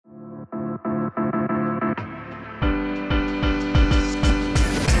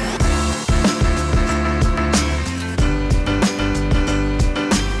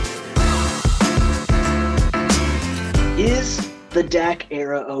the Dak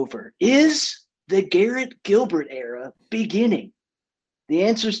era over? Is the Garrett Gilbert era beginning? The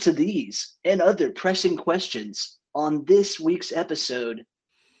answers to these and other pressing questions on this week's episode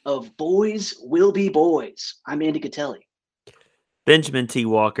of Boys Will Be Boys. I'm Andy Catelli. Benjamin T.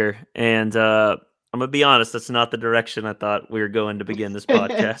 Walker, and I'm gonna be honest, that's not the direction I thought we were going to begin this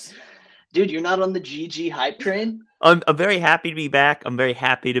podcast. Dude, you're not on the GG hype train? I'm very happy to be back. I'm very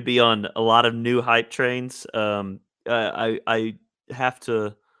happy to be on a lot of new hype trains. I have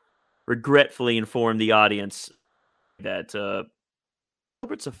to regretfully inform the audience that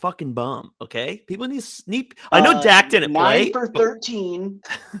Gilbert's a fucking bum. Okay, people need to sneak. I know Dak didn't 9 play. for 13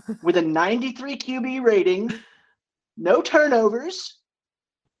 with a 93 QB rating, no turnovers.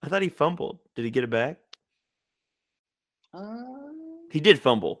 I thought he fumbled. Did he get it back? Uh, He did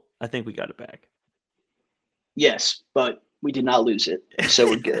fumble. I think we got it back. Yes, but we did not lose it, so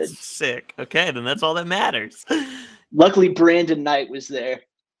we're good. Sick. Okay, then that's all that matters. Luckily, Brandon Knight was there.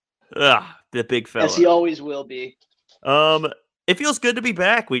 The big fella. As he always will be. It feels good to be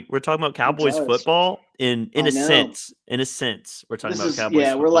back. We're talking about Cowboys football in a sense. In a sense, we're talking about Cowboys football.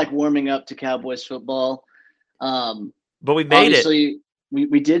 Yeah, we're like warming up to Cowboys football. But we made it.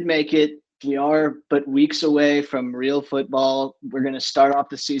 We did make it. We are but weeks away from real football. We're going to start off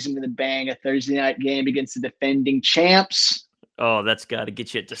the season with a bang, a Thursday night game against the defending champs. Oh, that's got to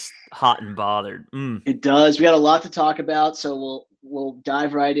get you just hot and bothered. It does. We got a lot to talk about, so we'll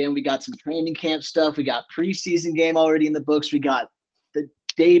dive right in. We got some training camp stuff. We got preseason game already in the books. We got the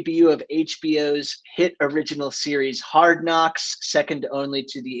debut of HBO's hit original series Hard Knocks, second only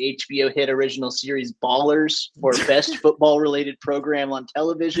to the HBO hit original series Ballers for best football-related program on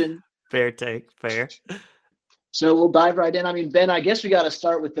television. Fair take, fair. So we'll dive right in. I mean, Ben, I guess we got to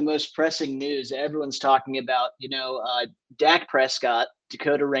start with the most pressing news everyone's talking about. Dak Prescott,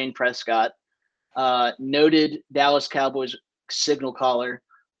 Dakota Rain Prescott, noted Dallas Cowboys signal caller,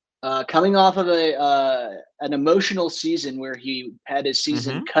 coming off of an emotional season where he had his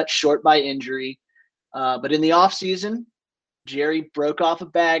season cut short by injury. But in the offseason, Jerry broke off a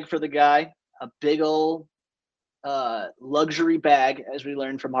bag for the guy, a big old luxury bag, as we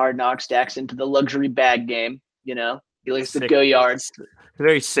learned from Hard Knocks. Dak's into the luxury bag game. He likes to go yards.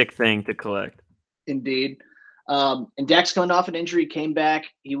 Very sick thing to collect. Indeed. And Dak's coming off an injury, came back.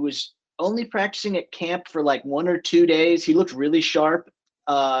 He was only practicing at camp for like 1 or 2 days. He looked really sharp.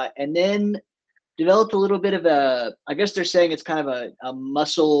 And then developed a little bit of I guess they're saying it's kind of a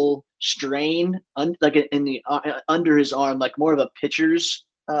muscle strain, like in the under his arm, like more of a pitcher's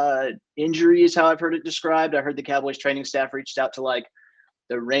injury is how I've heard it described. I heard the Cowboys training staff reached out to like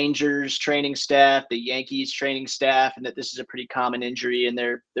the Rangers training staff, the Yankees training staff, and that this is a pretty common injury, and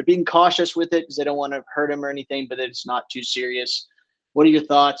they're being cautious with it because they don't want to hurt him or anything, but it's not too serious. What are your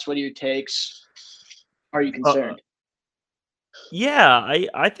thoughts? What are your takes? Are you concerned? Yeah,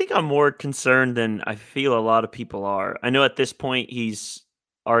 I think I'm more concerned than I feel a lot of people are. I know at this point he's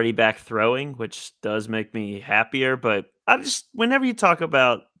already back throwing, which does make me happier, but whenever you talk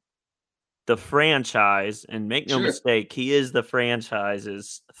about the franchise, and make no mistake, he is the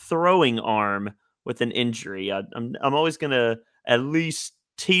franchise's throwing arm with an injury. I'm always gonna at least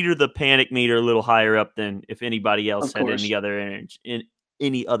teeter the panic meter a little higher up than if anybody else had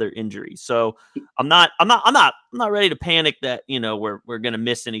any other injury. So I'm not ready to panic that we're gonna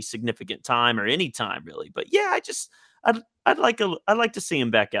miss any significant time or any time really. But yeah, I'd like to see him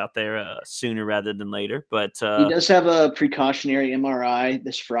back out there sooner rather than later. But he does have a precautionary MRI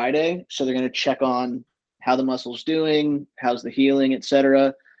this Friday, so they're going to check on how the muscle's doing, how's the healing,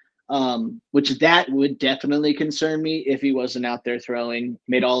 etc. Which that would definitely concern me if he wasn't out there throwing.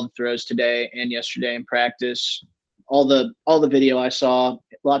 Made all the throws today and yesterday in practice. All the video I saw,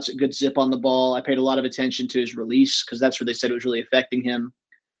 lots of good zip on the ball. I paid a lot of attention to his release because that's where they said it was really affecting him.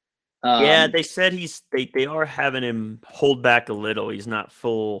 Yeah, they said they are having him hold back a little. He's not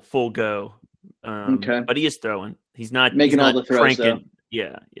full go. Okay. But he is throwing. He's not all the throws cranking.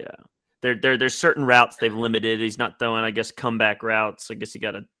 Though. Yeah. There's certain routes they've limited. He's not throwing, I guess, comeback routes. I guess you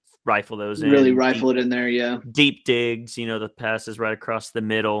got to rifle those in. Really rifle it in there, yeah. Deep digs, the passes right across the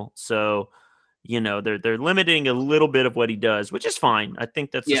middle. So, they're limiting a little bit of what he does, which is fine. I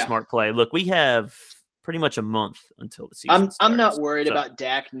think that's a smart play. Look, we have pretty much a month until the season starts. I'm not worried about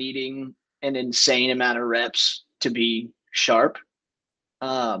Dak needing an insane amount of reps to be sharp.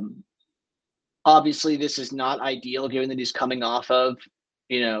 Obviously, this is not ideal given that he's coming off of,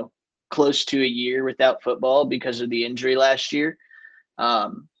 close to a year without football because of the injury last year.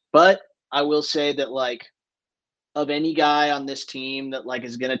 But I will say that, like, of any guy on this team that, like,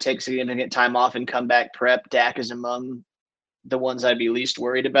 is going to take significant time off and come back prep, Dak is among the ones I'd be least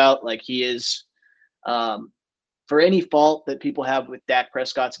worried about. Like, he is for any fault that people have with Dak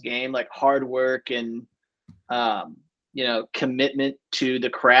Prescott's game, like hard work and um, commitment to the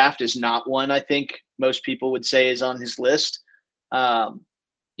craft is not one I think most people would say is on his list. Um,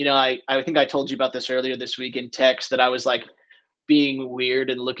 I think I told you about this earlier this week in text that I was like being weird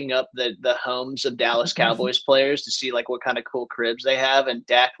and looking up the homes of Dallas Cowboys players to see like what kind of cool cribs they have. And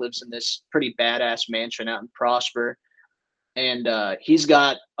Dak lives in this pretty badass mansion out in Prosper, and he's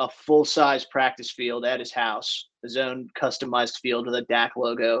got a full size practice field at his house, his own customized field with a Dak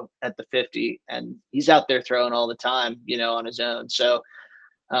logo at the 50, and he's out there throwing all the time, on his own. So,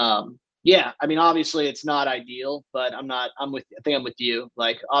 yeah, I mean, obviously it's not ideal, but I think I'm with you.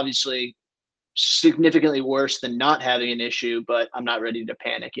 Like, obviously, significantly worse than not having an issue, but I'm not ready to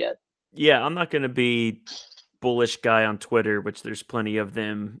panic yet. Yeah, I'm not going to be bullish guy on Twitter, which there's plenty of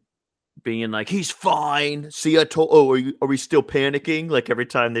them being like, he's fine. See, I told. Oh, are we still panicking? Like every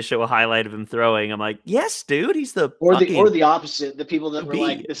time they show a highlight of him throwing, I'm like, yes, dude, he's the or fucking the opposite. The people that were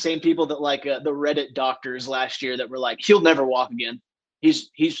like the same people that like the Reddit doctors last year that were like, he'll never walk again. He's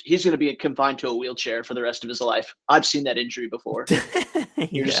going to be confined to a wheelchair for the rest of his life. I've seen that injury before.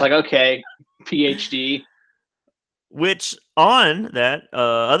 You're just like, okay, PhD. Which on that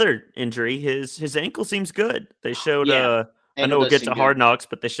other injury, his ankle seems good. They showed I know we'll get to Hard Knocks,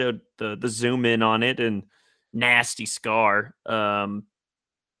 but they showed the zoom in on it and nasty scar.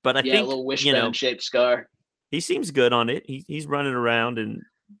 But I think a little wishbone shaped scar. He seems good on it. He's running around and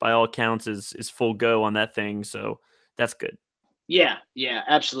by all accounts is full go on that thing. So that's good. Yeah,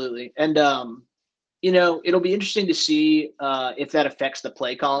 absolutely. And it'll be interesting to see if that affects the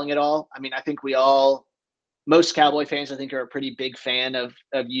play calling at all. I mean, I think most Cowboy fans, I think, are a pretty big fan of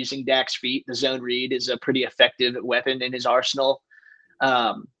using Dak's feet. The zone read is a pretty effective weapon in his arsenal.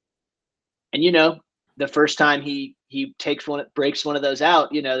 And the first time he breaks one of those out,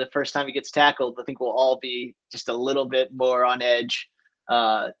 the first time he gets tackled, I think we'll all be just a little bit more on edge.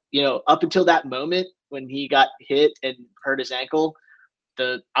 Up until that moment when he got hit and hurt his ankle,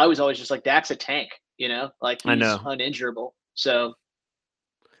 I was always just like, Dak's a tank, like he's uninjurable. So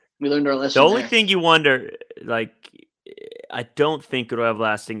we learned our lesson. The only thing you wonder, like, I don't think it'll have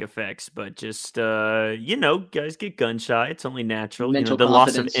lasting effects, but just guys get gun shy. It's only natural. Mental the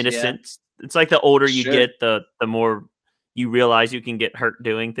loss of innocence. Yeah. It's like the older you get, the more you realize you can get hurt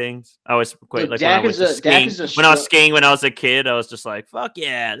doing things. I was quite like when I was skiing. When I was skiing when I was a kid, I was just like, "Fuck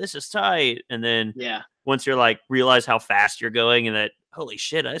yeah, this is tight." And then once you're like realize how fast you're going and that holy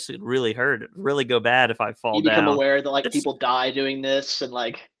shit, this would really hurt. It would really go bad if I fall down. You become aware that like people die doing this and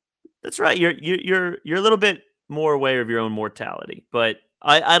like. That's right. You're a little bit more aware of your own mortality, but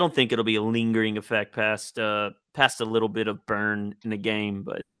I don't think it'll be a lingering effect past a little bit of burn in the game,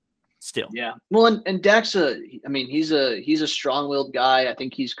 but still. Yeah. Well, and Dak's he's a strong-willed guy. I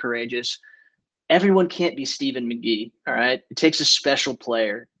think he's courageous. Everyone can't be Stephen McGee. All right. It takes a special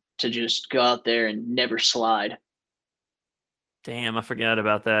player to just go out there and never slide. Damn, I forgot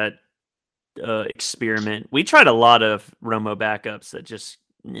about that experiment. We tried a lot of Romo backups that just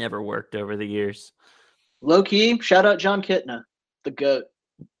never worked over the years. Low key, shout out John Kitna, the GOAT.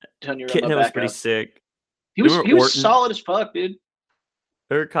 Kitna was pretty sick. He was solid as fuck, dude.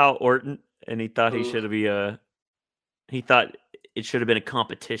 Or Kyle Orton, and he thought he should be he thought it should have been a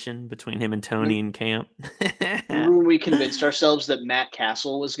competition between him and Tony in camp. Remember when we convinced ourselves that Matt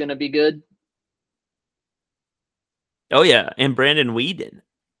Castle was going to be good? Oh yeah, and Brandon Weeden.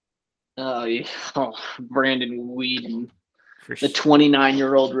 Oh yeah, Brandon Weeden. The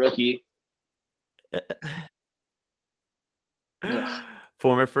 29-year-old rookie.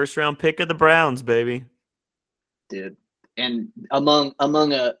 Former first-round pick of the Browns, baby. Dude. And among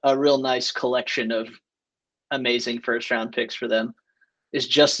a real nice collection of amazing first-round picks for them. Is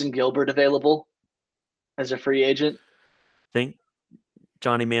Justin Gilbert available as a free agent? I think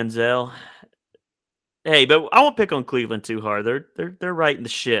Johnny Manziel. Hey, but I won't pick on Cleveland too hard. They're righting the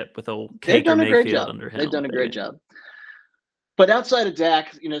ship with old Baker Mayfield under him. They've done a great job. But outside of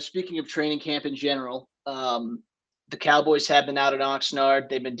Dak, speaking of training camp in general, the Cowboys have been out at Oxnard.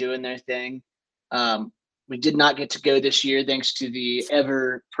 They've been doing their thing. We did not get to go this year thanks to the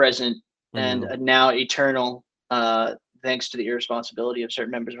ever-present and now eternal, thanks to the irresponsibility of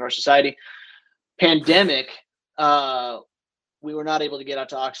certain members of our society, pandemic. We were not able to get out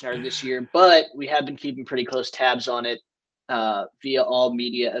to Oxnard this year, but we have been keeping pretty close tabs on it via all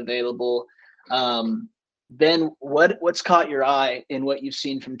media available. Ben, what's caught your eye in what you've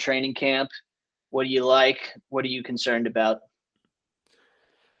seen from training camp? What do you like? What are you concerned about?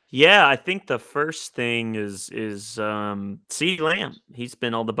 Yeah, I think the first thing is CeeDee Lamb. He's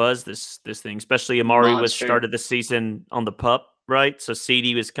been all the buzz this thing, especially Amari was started the season on the PUP right? So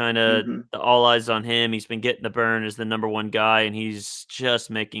CD was kind of Hmm. the all eyes on him. He's been getting the burn as the number one guy, and he's just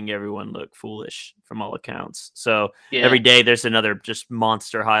making everyone look foolish from all accounts. So every Yeah. day there's another just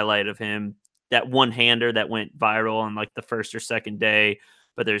monster highlight of him. That one hander that went viral on like the first or second day.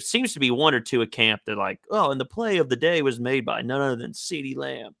 But there seems to be one or two at camp. They're like, oh, and the play of the day was made by none other than CD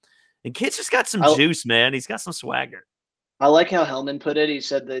Lamb. And kid's just got some I juice, man. He's got some swagger. I like how Hellman put it. He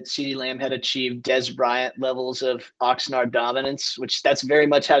said that CeeDee Lamb had achieved Des Bryant levels of Oxnard dominance, which that's very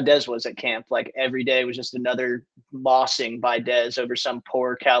much how Des was at camp. Like every day was just another mossing by Des over some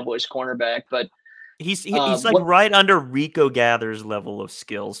poor Cowboys cornerback. But He's like what right under Rico Gather's level of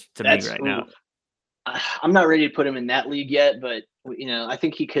skills to me that's right ooh, now. I'm not ready to put him in that league yet, but I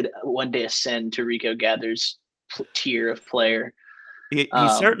think he could one day ascend to Rico Gather's tier of player. He Um,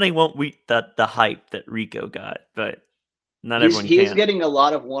 certainly won't reach the hype that Rico got, but not he's everyone he is can. getting a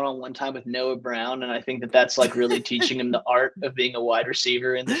lot of one-on-one time with Noah Brown, and I think that that's like really teaching him the art of being a wide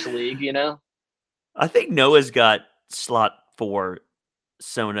receiver in this league. I think Noah's got slot 4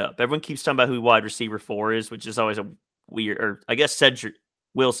 sewn up. Everyone keeps talking about who wide receiver 4 is, which is always a weird, or I guess Cedric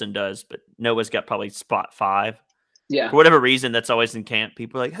Wilson does, but Noah's got probably spot 5. Yeah, For whatever reason, that's always in camp.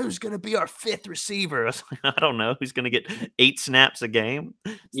 People are like, who's going to be our 5th receiver? I was like, I don't know. Who's going to get 8 snaps a game?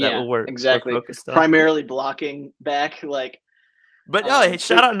 Is that yeah, what we're exactly. focused on? Primarily blocking back, like But no, hey,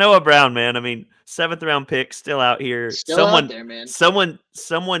 so shout out Noah Brown, man. I mean, 7th round pick, still out here. still out there, man. Someone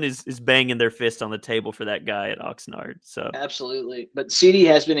is banging their fist on the table for that guy at Oxnard. So Absolutely. But CD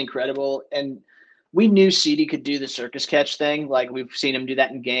has been incredible, and we knew CD could do the circus catch thing. Like we've seen him do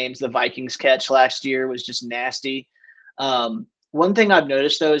that in games. The Vikings catch last year was just nasty. One thing I've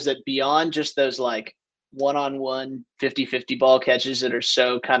noticed though is that beyond just those like one-on-one 50-50 ball catches that are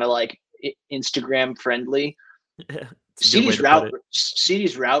so kind of like Instagram friendly, it's a good way to put it.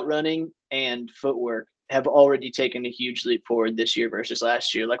 CD's route running and footwork have already taken a huge leap forward this year versus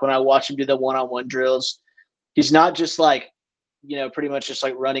last year. Like when I watch him do the one-on-one drills, he's not just like, pretty much just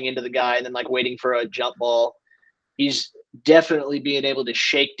like running into the guy and then like waiting for a jump ball. He's definitely being able to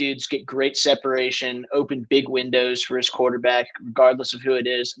shake dudes, get great separation, open big windows for his quarterback, regardless of who it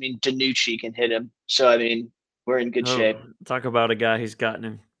is. I mean, Danucci can hit him. So, I mean, we're in good Oh, shape. talk about a guy who's gotten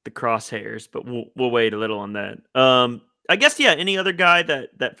in the crosshairs, but we'll wait a little on that. I guess yeah. Any other guy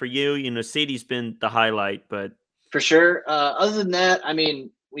that for you, CD's been the highlight, but For sure. Other than that, I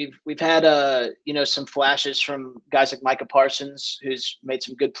mean, we've had some flashes from guys like Micah Parsons, who's made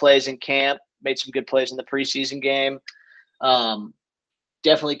some good plays in camp, made some good plays in the preseason game. Um,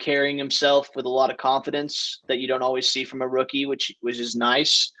 Definitely carrying himself with a lot of confidence that you don't always see from a rookie, which is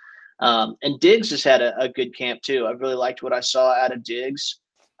nice. And Diggs has had a good camp too. I really liked what I saw out of Diggs.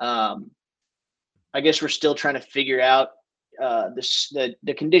 Um, I guess we're still trying to figure out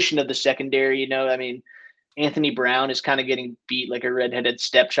the condition of the secondary. I mean, Anthony Brown is kind of getting beat like a redheaded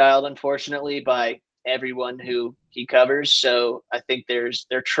stepchild, unfortunately, by everyone who he covers. So I think they're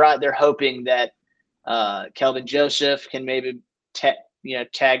hoping that Kelvin Joseph can maybe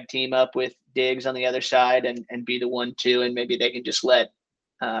tag team up with Diggs on the other side and be the 1-2, and maybe they can just let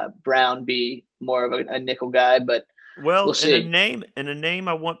Brown be more of a nickel guy. But we'll well, see. in a name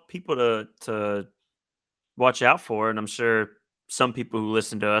I want people to watch out for, and I'm sure some people who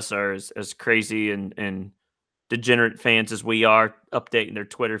listen to us are as crazy and degenerate fans as we are, updating their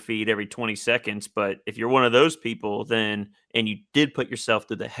Twitter feed every 20 seconds. But if you're one of those people, then and you did put yourself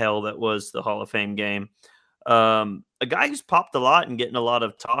through the hell that was the Hall of Fame game, a guy who's popped a lot and getting a lot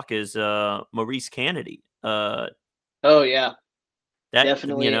of talk is Maurice Kennedy. Oh yeah, That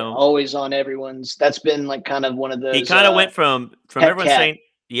definitely always on everyone's. That's been like kind of one of he those kind of went from pet everyone cat. saying,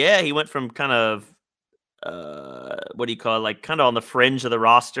 yeah, he went from kind of what do you call it? Like kind of on the fringe of the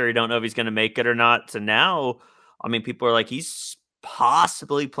roster. You don't know if he's going to make it or not. To now, I mean, people are like he's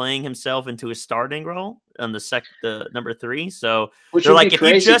possibly playing himself into a starting role on the number 3. So Which they're would be like,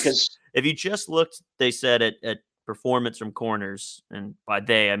 crazy because if you just looked, they said at performance from corners, and by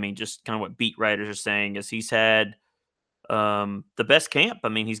they I mean just kind of what beat writers are saying is he's had the best camp. I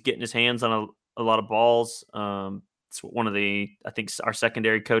mean, he's getting his hands on a lot of balls. It's one of I think our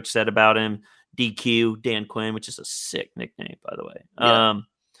secondary coach said about him. DQ, Dan Quinn, which is a sick nickname, by the way.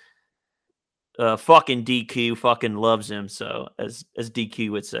 yeah, Fucking DQ fucking loves him. So as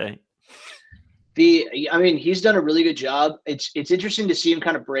DQ would say. I mean, he's done a really good job. It's interesting to see him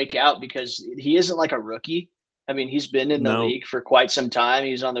kind of break out because he isn't like a rookie. I mean, he's been in the No, league for quite some time.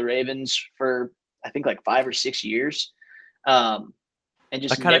 He's on the Ravens for I think like 5 or 6 years, um, and I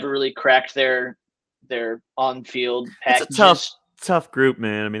just kind of never really cracked their on field it's a packages. tough group,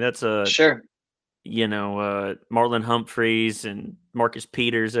 man. I mean, that's Sure, Marlon Humphreys and Marcus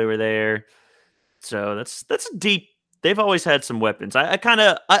Peters over there. So that's a they've always had some weapons. I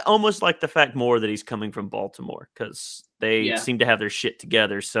almost like the fact more that he's coming from Baltimore because they Yeah. seem to have their shit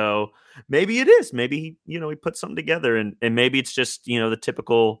together. So maybe it is. Maybe he put something together, and maybe it's just the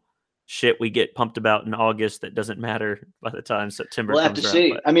typical shit we get pumped about in August that doesn't matter by the time September We'll have to comes around.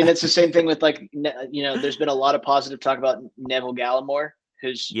 see. But I mean, it's the same thing with like there's been a lot of positive talk about Neville Gallimore,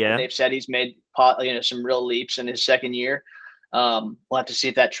 who's yeah, they've said he's made some real leaps in his second year. We'll have to see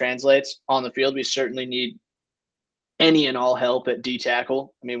if that translates on the field. We certainly need any and all help at D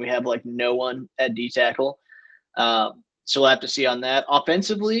tackle. I mean, we have like no one at D tackle. So we'll have to see on that.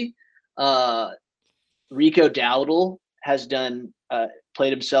 Offensively, Rico Dowdle has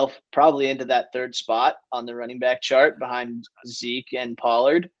played himself probably into that third spot on the running back chart behind Zeke and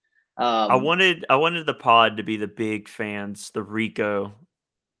Pollard. I wanted the pod to be the big fans, the Rico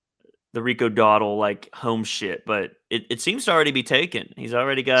Dawdle like home shit, but it seems to already be taken. He's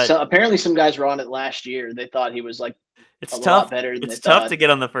already got. So apparently some guys were on it last year. They thought he was like a It's lot tough. better than they It's tough thought. to get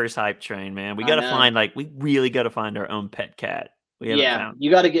on the first hype train, man. I know. We really got to find our own pet cat. We haven't Yeah, found.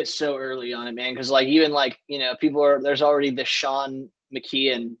 you got to get so early on it, man. Because like even like there's already the Sean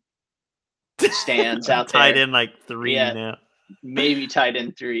McKeon stands out tied there. in like 3 Yeah, now. maybe tight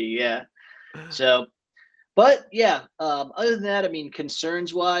end 3. Yeah. So, but yeah. Other than that, I mean,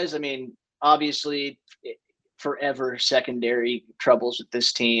 concerns wise, I mean, obviously, forever secondary troubles with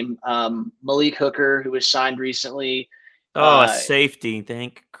this team. Malik Hooker, who was signed recently. Oh, a safety!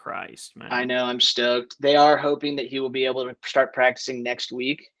 Thank Christ, I man. know, I'm stoked. They are hoping that he will be able to start practicing next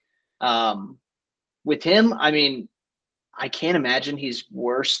week. With him, I mean, I can't imagine he's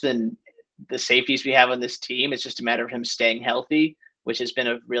worse than the safeties we have on this team. It's just a matter of him staying healthy, which has been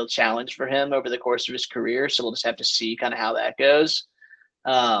a real challenge for him over the course of his career. So we'll just have to see kind of how that goes.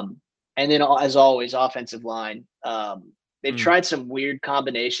 And then, as always, offensive line. They've tried some weird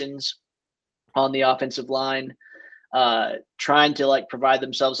combinations on the offensive line, trying to like provide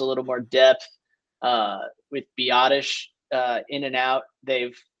themselves a little more depth with Biotish in and out.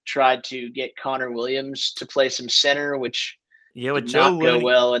 They've tried to get Connor Williams to play some center, which with did Joe not go Looney.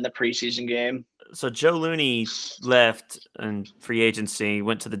 well in the preseason game. So Joe Looney left in free agency,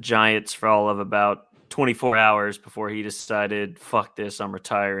 went to the Giants for all of about 24 hours before he decided, "Fuck this, I'm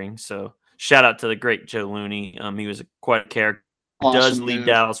retiring." So shout out to the great Joe Looney. He was quite a character. Awesome Does leave move.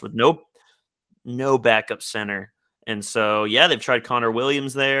 Dallas with no backup center. And so, yeah, they've tried Connor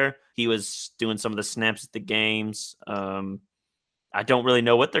Williams there. He was doing some of the snaps at the games. I don't really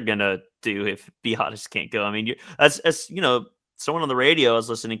know what they're gonna do if Biotis can't go. I mean, as someone on the radio I was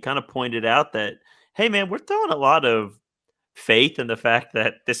listening kind of pointed out that, hey, man, we're throwing a lot of faith in the fact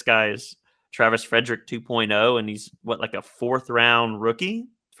that this guy is Travis Frederick 2.0, and he's like a 4th round rookie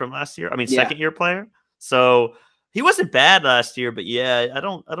from last year. I mean, Yeah. 2nd year player. So he wasn't bad last year, but yeah, I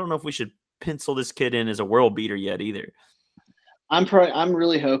don't know if we should pencil this kid in as a world beater yet either. I'm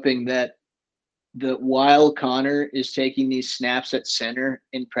really hoping that while Connor is taking these snaps at center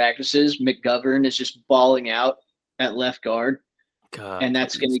in practices, McGovern is just balling out at left guard. God, and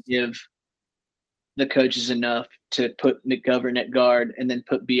that's going to give the coaches enough to put McGovern at guard and then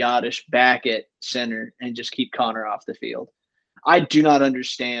put Biotish back at center and just keep Connor off the field. I do not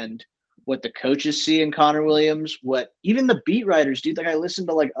understand what the coaches see in Connor Williams, what even the beat writers do. Like I listen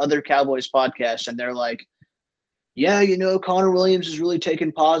to like other Cowboys podcasts and they're like, yeah, Connor Williams is really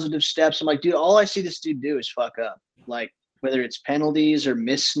taking positive steps. I'm like, dude, all I see this dude do is fuck up. Like whether it's penalties or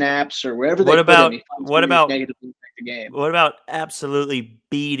missed snaps or wherever they put him, he finds negatively impact the game. What about absolutely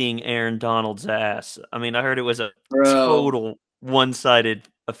beating Aaron Donald's ass? I mean, I heard it was a total one-sided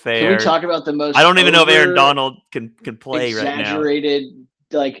affair. Can we talk about the most? I don't even know if Aaron Donald can play right now. Exaggerated,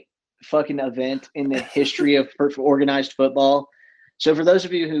 like fucking event in the history of organized football. So for those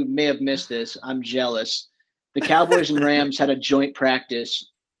of you who may have missed this, I'm jealous. The Cowboys and Rams had a joint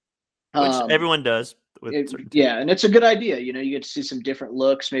practice, which everyone does. And it's a good idea. You get to see some different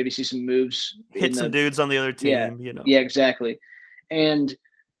looks, maybe see some moves, hit some dudes on the other team. Yeah, exactly. And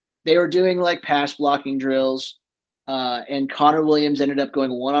they were doing like pass blocking drills, and Connor Williams ended up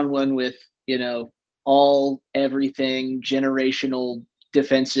going one-on-one with everything generational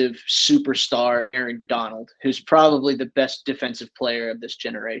defensive superstar Aaron Donald, who's probably the best defensive player of this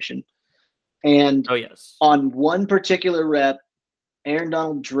generation. And on one particular rep, Aaron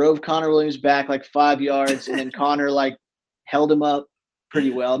Donald drove Connor Williams back like 5 yards, and then Connor like held him up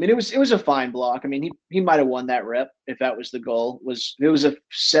pretty well. I mean, it was a fine block. I mean, he might have won that rep if that was the goal. If it was a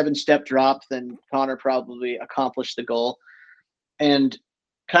 7-step drop, then Connor probably accomplished the goal, and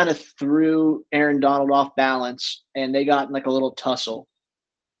kind of threw Aaron Donald off balance, and they got in like a little tussle.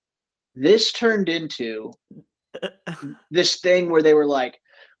 This turned into this thing where they were like,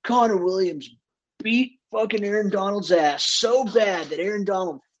 Connor Williams beat fucking Aaron Donald's ass so bad that Aaron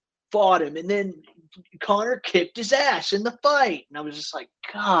Donald fought him, and then Connor kicked his ass in the fight. And I was just like,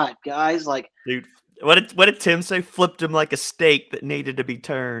 God, guys, like, dude. What did Tim say? Flipped him like a steak that needed to be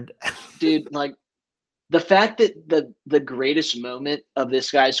turned. dude, like the fact that the greatest moment of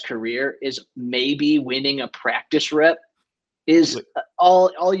this guy's career is maybe winning a practice rep is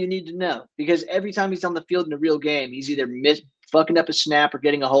all you need to know, because every time he's on the field in a real game, he's either fucking up a snap or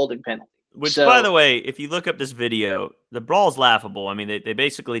getting a holding penalty. Which, so, by the way, if you look up this video, the brawl's laughable. I mean, they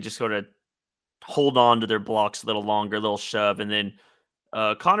basically just sort of hold on to their blocks a little longer, a little shove, and then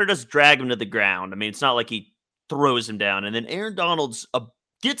Connor does drag him to the ground. I mean, it's not like he throws him down. And then Aaron Donald's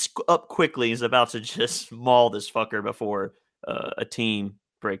gets up quickly. He's about to just maul this fucker before a team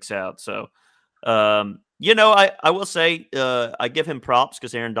breaks out. So, I will say I give him props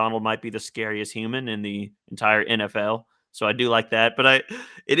because Aaron Donald might be the scariest human in the entire NFL. So I do like that. But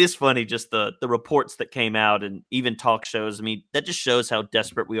it is funny just the reports that came out and even talk shows. I mean, that just shows how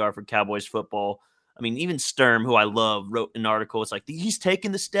desperate we are for Cowboys football. I mean, even Sturm, who I love, wrote an article. It's like, he's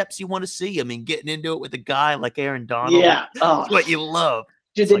taking the steps you want to see. I mean, getting into it with a guy like Aaron Donald. Yeah. That's what you love.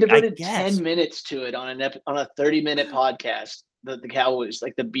 Dude, they devoted 10 minutes to it on a 30-minute podcast that the Cowboys,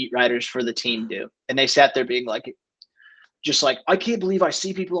 like the beat writers for the team, do. And they sat there being like, just like, I can't believe I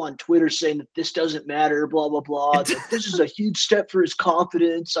see people on Twitter saying that this doesn't matter, blah, blah, blah. This is a huge step for his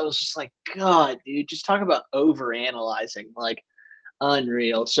confidence. I was just like, God, dude, just talk about overanalyzing. Like,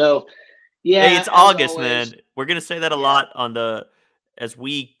 unreal. So, yeah. Hey, it's August, man. We're going to say that a lot as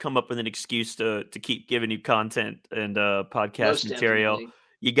we come up with an excuse to keep giving you content and podcast Most material.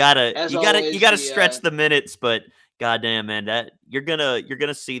 Definitely. You gotta stretch the minutes, but goddamn, man, that you're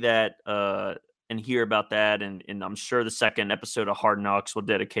gonna see that and hear about that, and I'm sure the second episode of Hard Knocks will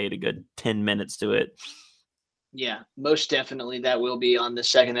dedicate a good 10 minutes to it. Yeah, most definitely that will be on the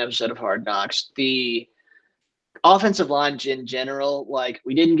second episode of Hard Knocks. The offensive line in general, like,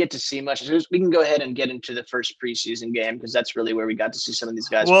 we didn't get to see much. We can go ahead and get into the first preseason game because that's really where we got to see some of these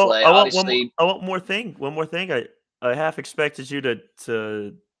guys play. I want one more thing. One more thing. I half expected you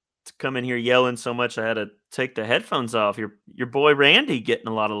to come in here yelling so much I had to take the headphones off. Your boy Randy getting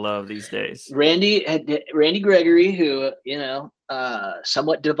a lot of love these days. Randy Gregory, who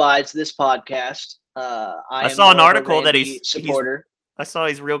somewhat divides this podcast. I saw an article that he's supporter. I saw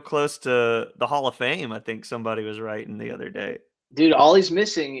he's real close to the Hall of Fame. I think somebody was writing the other day. Dude, all he's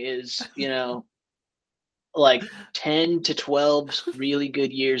missing is like 10 to 12 really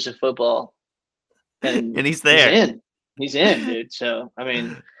good years of football. And he's there. He's in, dude. So, I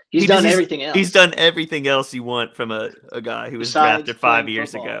mean, he's done everything else. He's done everything else you want from a guy who was drafted 5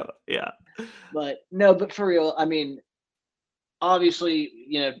 years ago. Yeah. But for real, I mean, obviously,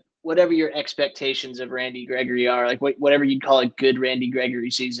 whatever your expectations of Randy Gregory are, like whatever you'd call a good Randy Gregory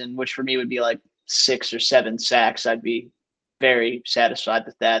season, which for me would be like 6 or 7 sacks, I'd be very satisfied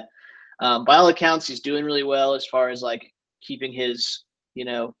with that. By all accounts, he's doing really well as far as like keeping his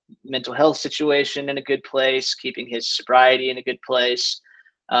mental health situation in a good place, keeping his sobriety in a good place.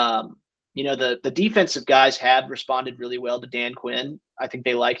 The defensive guys have responded really well to Dan Quinn. I think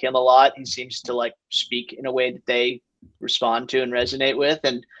they like him a lot. He seems to like speak in a way that they respond to and resonate with.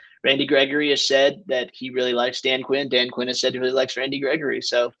 And Randy Gregory has said that he really likes Dan Quinn. Dan Quinn has said he really likes Randy Gregory.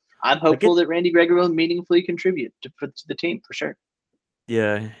 So I'm hopeful that Randy Gregory will meaningfully contribute to the team for sure.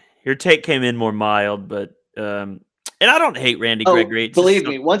 Yeah. Your take came in more mild, but and I don't hate Randy Gregory. Believe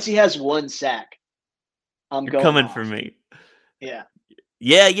me, once he has 1 sack, you're coming for me. Yeah.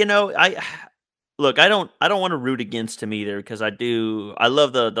 Yeah, I don't want to root against him either because I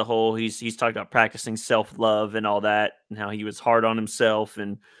love the whole he's talking about practicing self-love and all that and how he was hard on himself.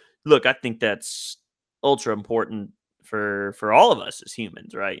 And look, I think that's ultra important for all of us as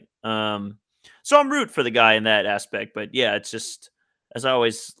humans, right? So I'm rooting for the guy in that aspect, but yeah, it's just, as I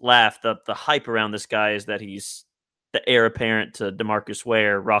always laugh, the hype around this guy is that he's the heir apparent to DeMarcus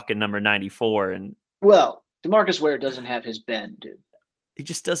Ware rocking number 94. And well, DeMarcus Ware doesn't have his bend, dude. He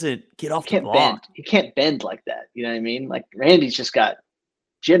just doesn't get off the block. Bend. He can't bend like that. You know what I mean? Like Randy's just got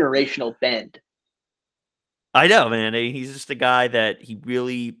generational bend. I know, man. He's just a guy that he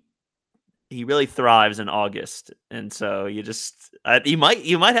really thrives in August, and so you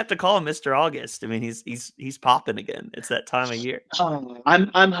might have to call him Mr. August. I mean, he's popping again. It's that time of year.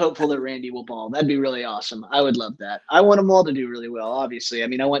 I'm hopeful that Randy will ball. That'd be really awesome. I would love that. I want them all to do really well. Obviously, I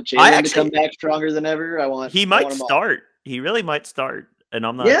mean, I want Jalen to come back stronger than ever. He might start. He really might start, and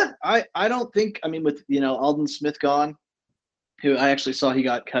I'm not. Yeah, I don't think. I mean, with Aldon Smith gone, who I actually saw he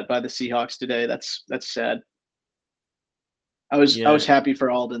got cut by the Seahawks today. That's sad. I was happy for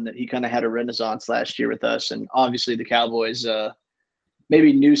Aldon that he kind of had a renaissance last year with us, and obviously the Cowboys,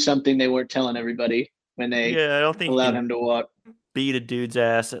 maybe knew something they weren't telling everybody when they Yeah, I don't think you allowed can him to walk. beat a dude's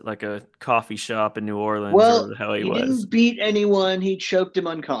ass at like a coffee shop in New Orleans or Well, how he he was. didn't beat anyone. He choked him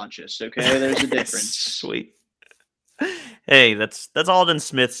unconscious. Okay, there's a difference. Sweet. Hey, that's Alden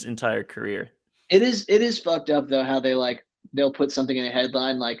Smith's entire career. It is fucked up though how they'll put something in a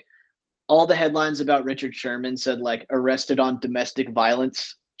headline like all the headlines about Richard Sherman said like arrested on domestic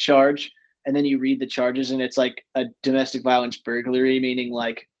violence charge, and then you read the charges and it's like a domestic violence burglary, meaning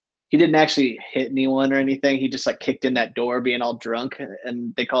like he didn't actually hit anyone or anything. He just like kicked in that door being all drunk,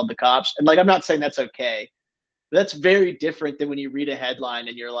 and they called the cops. And like I'm not saying that's okay. But that's very different than when you read a headline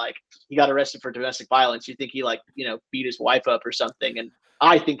and you're like, he got arrested for domestic violence. You think he like, beat his wife up or something. And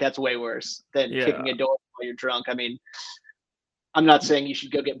I think that's way worse than Yeah. kicking a door while you're drunk. I mean, I'm not saying you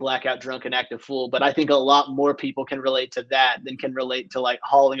should go get blackout drunk and act a fool, but I think a lot more people can relate to that than can relate to like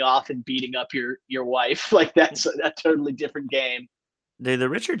hauling off and beating up your wife. Like that's a totally different game. The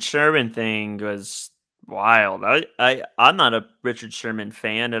Richard Sherman thing was wild. I'm not a Richard Sherman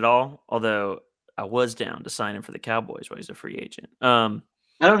fan at all, although I was down to sign him for the Cowboys while he's a free agent. I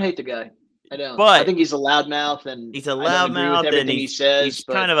don't hate the guy. I don't. I But think he's a loudmouth, and he's a I don't agree with loudmouth and everything he says. he's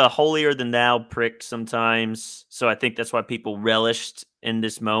But kind of a holier than thou prick sometimes. So I think that's why people relished in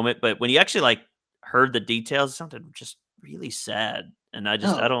this moment. But when you actually like heard the details, it sounded just really sad. And oh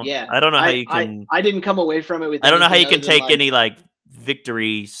yeah, I don't know how I you I can I didn't come away from it with I don't know how anything you other can than take like, any like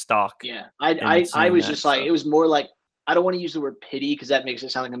victory stock yeah, in I seeing was that. just like, So it was more like, I don't want to use the word pity because that makes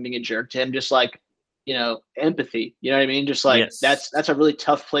it sound like I'm being a jerk to him. Just like, empathy. You know what I mean? Just like yes. that's a really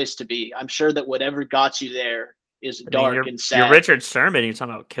tough place to be. I'm sure that whatever got you there is I mean, dark and you're sad. Richard Sherman. You're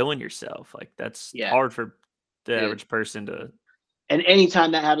talking about killing yourself. Like that's Yeah, hard for the dude. average person to. And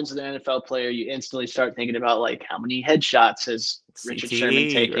anytime that happens to an NFL player, you instantly start thinking about like how many headshots has Richard Sherman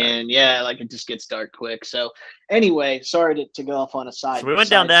CTE, right? taken? Yeah, like it just gets dark quick. So anyway, sorry to go off on a So side we went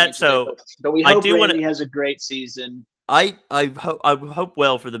down side that. tangent there, So but we I hope do want to. Randy has a great season. I hope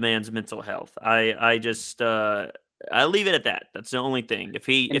well for the man's mental health. I just I leave it at that. That's the only thing. And If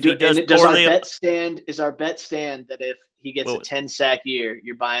he does does our poorly, bet stand? Is our bet stand that if he gets a well, 10 sack year,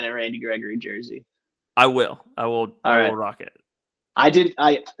 you're buying a Randy Gregory jersey? I will. I will. All I right. will rock it.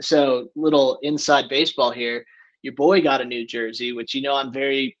 So little inside baseball here. Your boy got a new jersey, which I'm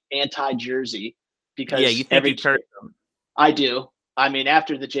very anti jersey Yeah, you because think you've heard them? I do. I mean,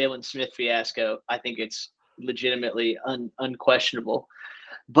 after the Jalen Smith fiasco, I think it's legitimately unquestionable.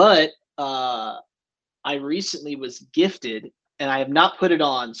 But I recently was gifted, and I have not put it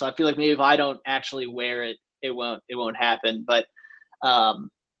on, so I feel like maybe if I don't actually wear it, it won't happen. But um,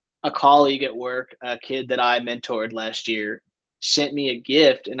 a colleague at work, a kid that I mentored last year, sent me a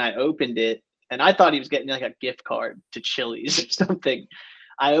gift, and I opened it, and I thought he was getting like a gift card to Chili's or something.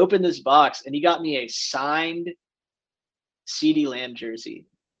 I opened this box, and he got me a signed CeeDee Lamb jersey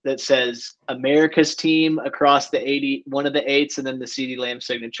that says America's team across the 80, one of the eights, and then the CeeDee Lamb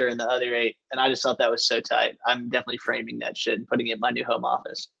signature in the other eight. And I just thought that was so tight. I'm definitely framing that shit and putting it in my new home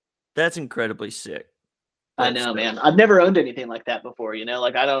office. That's incredibly sick. I That's know, dope. man. I've never owned anything like that before.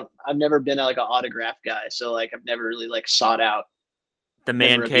 Like I've never been like an autograph guy. So like I've never really like sought out The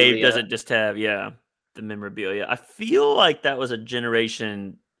man cave memorabilia. doesn't just have the memorabilia. I feel like that was a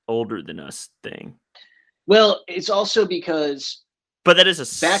generation older than us thing. Well, it's also because But that is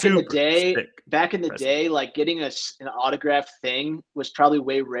a back in the super day, sick present. like getting an autograph thing was probably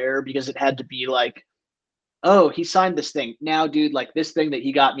way rarer because it had to be like, oh, he signed this thing. Now, dude, like this thing that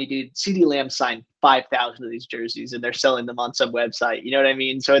he got me, dude, CeeDee Lamb signed 5,000 of these jerseys and they're selling them on some website. You know what I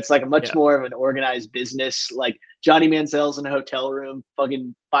mean? So it's like a much Yeah. more of an organized business. Like Johnny Manziel's in a hotel room,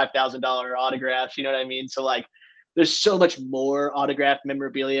 fucking $5,000 autographs. You know what I mean? So like there's so much more autograph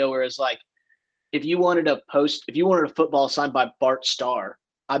memorabilia. Whereas like if you wanted a football signed by Bart Starr,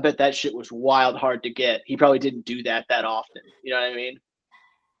 I bet that shit was wild hard to get. He probably didn't do that often. You know what I mean?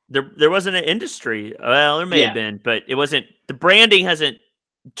 There wasn't an industry. Well, there may have Yeah. been, but it wasn't. The branding hasn't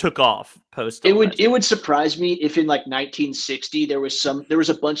took off post It all would that it stuff. would surprise me if in like 1960 there was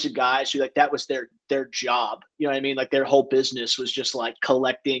a bunch of guys who like that was their job. You know what I mean? Like their whole business was just like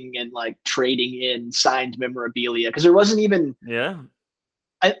collecting and like trading in signed memorabilia because there wasn't even Yeah,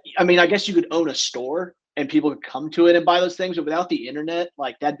 I mean, I guess you could own a store and people could come to it and buy those things, but without the internet,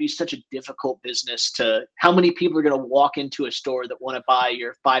 like that'd be such a difficult business to. How many people are going to walk into a store that want to buy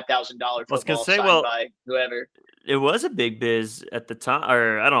your $5,000 I was gonna football say. signed Well, by whoever? it was a big biz at the time,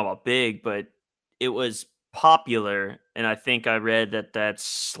 or I don't know about big, but it was popular, and I think I read that that's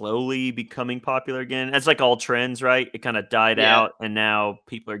slowly becoming popular again. It's like all trends, right? It kind of died Yeah, out, and now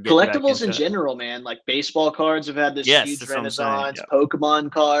people are getting back collectibles in into it. general, man. Like baseball cards have had this Yes, huge that's what I'm saying. renaissance. Yeah,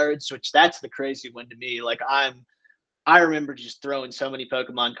 Pokemon cards, which that's the crazy one to me. Like I remember just throwing so many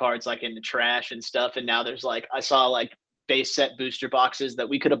Pokemon cards like in the trash and stuff. And now there's like, I saw like base set booster boxes that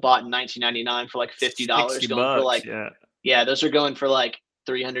we could have bought in 1999 for like $50 60 going for bucks, like, yeah. yeah, those are going for like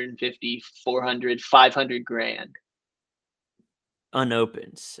 350, 400, 500 grand.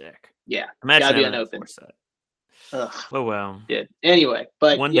 Unopened, sick. Yeah. Imagine Gotta be having that unopened. foresight. Ugh. Oh, well. Yeah. Anyway,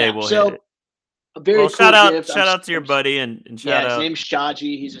 but One day yeah, we'll hit so it. a very Well, cool gift. shout out to your buddy and Yeah, shout his out. name's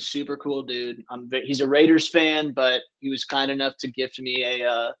Shaji. He's a super cool dude. He's a Raiders fan, but he was kind enough to gift me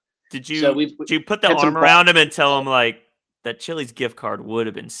a. Did So you put the had some arm around him and tell him like that Chili's gift card would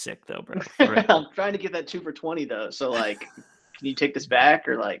have been sick though, bro? I'm trying to get that 2 for $20 though. So like, can you take this back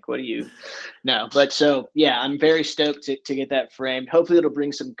or like, what do you? No, but so yeah, I'm very stoked to get that framed. Hopefully, it'll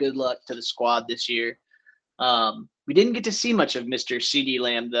bring some good luck to the squad this year. We didn't get to see much of Mr. CeeDee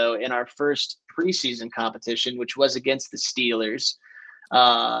Lamb though in our first preseason competition, which was against the Steelers.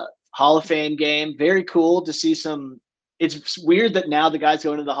 Hall of Fame game. Very cool to see some. It's weird that now the guys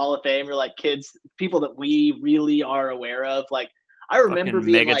going to the Hall of Fame are like kids, people that we really are aware of. Like I remember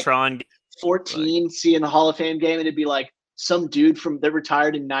Fucking being Megatron, like 14, seeing the Hall of Fame game, and it'd be like some dude that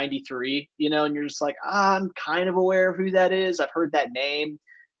retired in '93, and you're just like, I'm kind of aware of who that is. I've heard that name.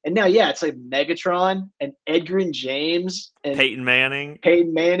 And now, yeah, it's like Megatron and Edgerrin James and Peyton Manning.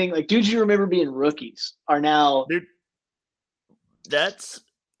 Like dudes you remember being rookies are now. Dude, that's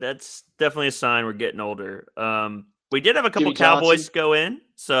definitely a sign we're getting older. We did have a couple Jimmy Cowboys Johnson. go in,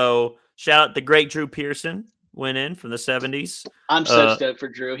 so shout out the great Drew Pearson went in from the 70s. I'm so stoked for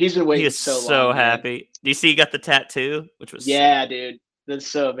Drew. He's been waiting he is so long. Happy. Man. Do you see he got the tattoo, which was sick. Dude. That's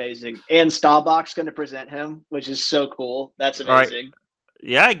so amazing. And Staubach's going to present him, which is so cool. That's amazing. Right.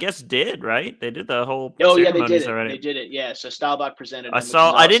 Yeah, I guess right? They did the whole yeah, they did it. already. They did it. Yeah, so Staubach presented him.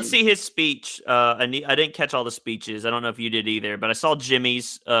 I didn't see his speech. I didn't catch all the speeches. I don't know if you did either, but I saw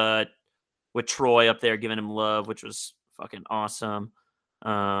Jimmy's with Troy up there giving him love, which was fucking awesome.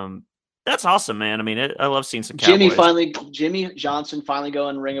 That's awesome, man. I mean, I love seeing some Cowboys. Jimmy Johnson finally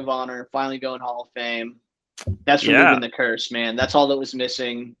going Ring of Honor, finally going Hall of Fame. That's removing the curse, man. That's all that was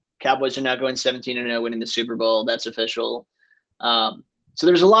missing. Cowboys are now going 17-0, winning the Super Bowl. That's official. So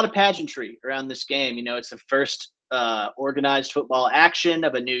there's a lot of pageantry around this game. It's the first organized football action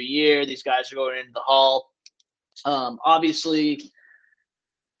of a new year. These guys are going into the Hall. Obviously,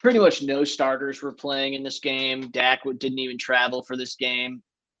 pretty much no starters were playing in this game. Dak didn't even travel for this game.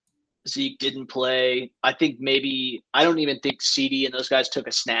 Zeke didn't play. I don't even think CD and those guys took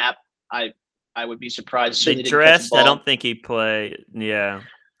a snap. I would be surprised. They dressed. I don't think he played. Yeah.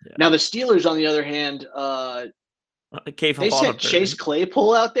 Now the Steelers, on the other hand, they sent Chase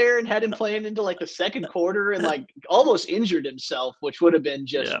Claypool out there and had him playing into like the second quarter and like almost injured himself, which would have been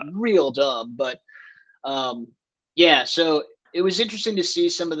just real dumb. But so it was interesting to see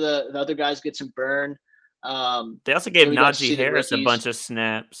some of the other guys get some burn. They also gave Najee Harris a bunch of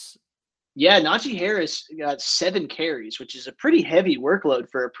snaps. Yeah, Najee Harris got 7 carries, which is a pretty heavy workload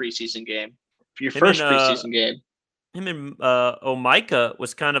for a preseason game, for your first preseason game. Him and Omika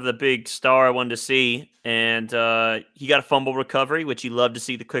was kind of the big star I wanted to see, and he got a fumble recovery, which you love to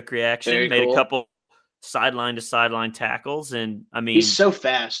see the quick reaction. Very Made cool. a couple sideline to sideline tackles, and I mean, he's so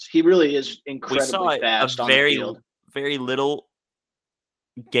fast. He really is incredibly fast on the field. Very little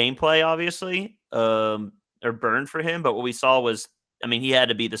gameplay, obviously, or burn for him, but what we saw was, I mean, he had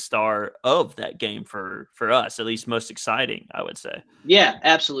to be the star of that game for us, at least most exciting, I would say. Yeah,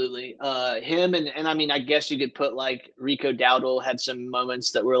 absolutely. Him and I mean, I guess you could put like Rico Dowdle had some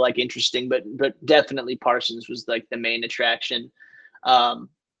moments that were like interesting, but definitely Parsons was like the main attraction.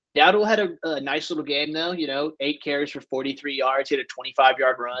 Dowdle had a nice little game though, 8 carries for 43 yards. He had a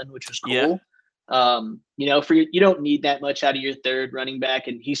 25-yard run, which was cool. Yeah. You don't need that much out of your third running back,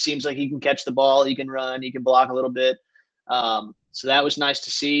 and he seems like he can catch the ball, he can run, he can block a little bit. So that was nice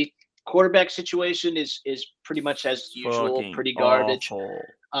to see. Quarterback situation is pretty much as usual, pretty garbage.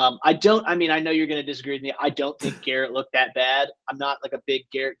 I know you're going to disagree with me. I don't think Garrett looked that bad. I'm not like a big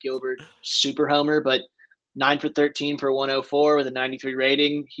Garrett Gilbert super homer, but 9 for 13 for 104 with a 93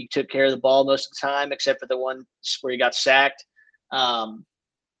 rating. He took care of the ball most of the time, except for the one where he got sacked.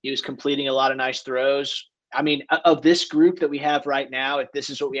 He was completing a lot of nice throws. I mean, of this group that we have right now, if this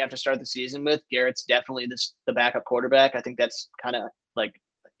is what we have to start the season with, Garrett's definitely the backup quarterback. I think that's kind of like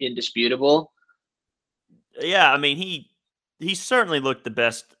indisputable. Yeah, I mean, he certainly looked the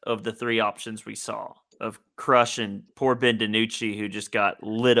best of the 3 options we saw, of Crush and poor Ben DiNucci, who just got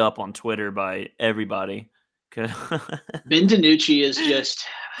lit up on Twitter by everybody. Ben DiNucci is just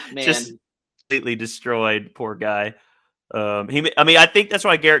completely destroyed, poor guy. I think that's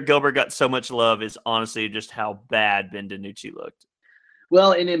why Garrett Gilbert got so much love, is honestly just how bad Ben DiNucci looked.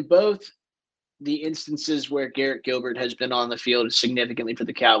 Well, and in both the instances where Garrett Gilbert has been on the field significantly for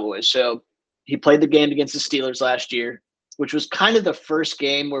the Cowboys. So he played the game against the Steelers last year, which was kind of the first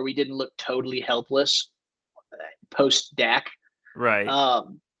game where we didn't look totally helpless post Dak. Right.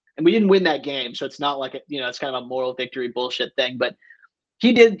 And we didn't win that game, so it's not like it's kind of a moral victory bullshit thing. But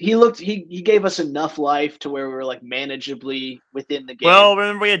he gave us enough life to where we were like manageably within the game. Well,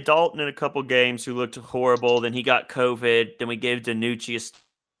 remember we had Dalton in a couple games who looked horrible. Then he got COVID. Then we gave DiNucci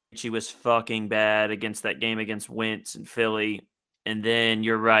she was fucking bad against that game against Wentz and Philly. And then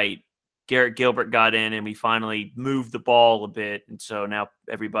you're right. Garrett Gilbert got in and we finally moved the ball a bit. And so now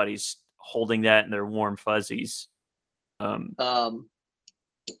everybody's holding that in their warm fuzzies. And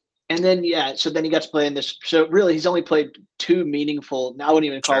then, so then he got to play in this. So really, he's only played two meaningful. Now I wouldn't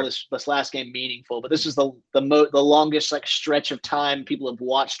even call this last game meaningful, but this is the longest like stretch of time people have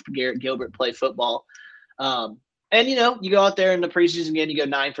watched Garrett Gilbert play football. And you go out there in the preseason game, you go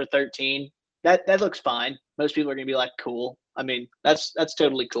 9 for 13. That looks fine. Most people are going to be like, cool. I mean, that's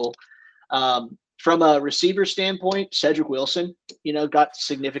totally cool. From a receiver standpoint, Cedric Wilson, got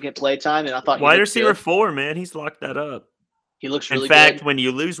significant play time, and I thought wide receiver 4, man, he's locked that up. He looks really good. In fact, good. When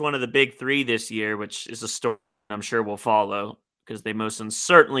you lose one of the big three this year, which is a story I'm sure will follow, because they most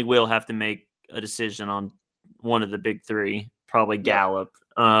certainly will have to make a decision on one of the big three, probably Gallup.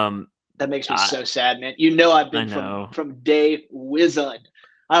 That makes me so sad, man. I've been from day whizzon.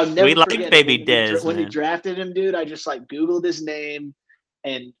 I'll never forget baby Dez when he drafted him, dude. I just like Googled his name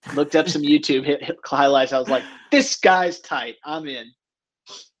and looked up some YouTube hit highlights. I was like, this guy's tight. I'm in.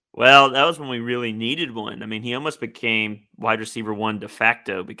 Well, that was when we really needed one. I mean, he almost became wide receiver 1 de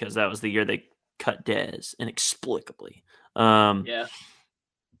facto because that was the year they cut Dez inexplicably. But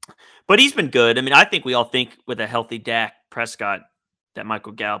he's been good. I mean, I think we all think with a healthy Dak Prescott that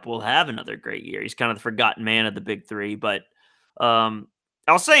Michael Gallup will have another great year. He's kind of the forgotten man of the big three. But I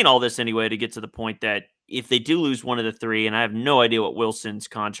was saying all this anyway to get to the point that if they do lose one of the three, and I have no idea what Wilson's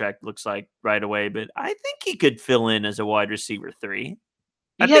contract looks like right away, but I think he could fill in as a wide receiver 3.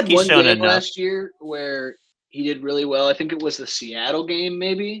 He had one game last year where he did really well. I think it was the Seattle game,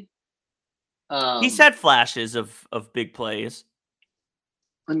 maybe. He's had flashes of big plays.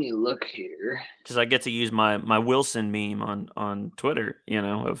 Let me look here. Because I get to use my Wilson meme on Twitter,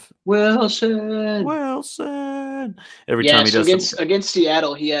 of Wilson. Every time he does against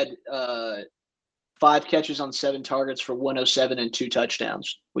Seattle, he had 5 catches on 7 targets for 107 and 2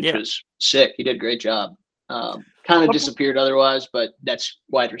 touchdowns, which was sick. He did a great job. Kind of disappeared otherwise, but that's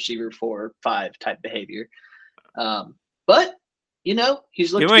wide receiver 4, 5 type behavior. But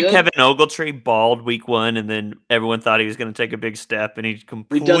he's looked good. Kevin Ogletree balled week 1, and then everyone thought he was going to take a big step, and he's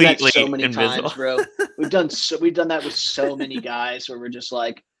completely We've done that so many invisible. times, bro. We've done that with so many guys where we're just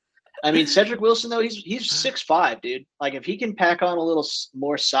like, I mean, Cedric Wilson though, he's 6'5", dude. Like if he can pack on a little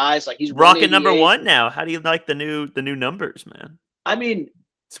more size, like he's rocking number 1 now. How do you like the new numbers, man? I mean,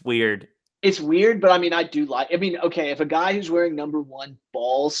 it's weird. It's weird, but I mean, okay, if a guy who's wearing number 1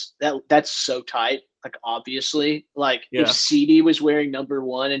 balls, that's so tight. Like obviously, like if CD was wearing number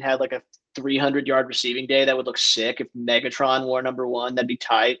 1 and had like a 300-yard receiving day, that would look sick. If Megatron wore number 1, that'd be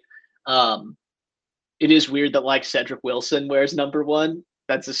tight. It is weird that like Cedric Wilson wears number 1.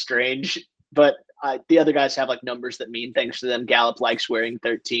 That's a strange, but the other guys have like numbers that mean things to them. Gallup likes wearing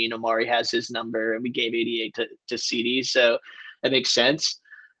 13. Omari has his number, and we gave 88 to CD, so that makes sense.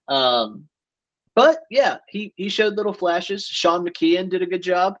 But yeah, he showed little flashes. Sean McKeon did a good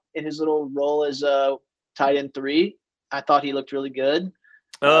job in his little role as tight end 3. I thought he looked really good.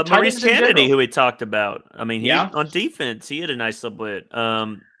 Maurice Kennedy, who we talked about. I mean, on defense, he had a nice little bit.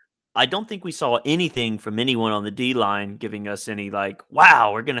 I don't think we saw anything from anyone on the D line giving us any like,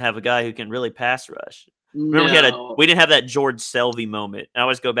 wow, we're going to have a guy who can really pass rush. Remember, we didn't have that George Selvey moment. I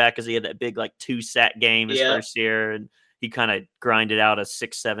always go back because he had that big like 2-sack game his first year, and he kind of grinded out a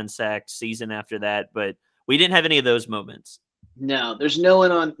 6-7 sack season after that. But we didn't have any of those moments. No, there's no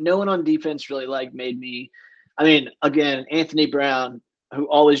one on defense really like made me. I mean, again, Anthony Brown, who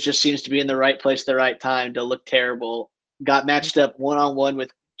always just seems to be in the right place at the right time to look terrible, got matched up one-on-one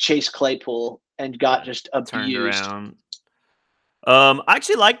with Chase Claypool and got just abused. Turned around. I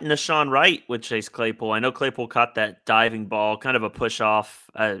actually liked Nashawn Wright with Chase Claypool. I know Claypool caught that diving ball, kind of a push off.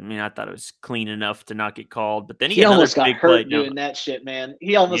 I mean, I thought it was clean enough to not get called, but then he almost got hurt doing that shit, man.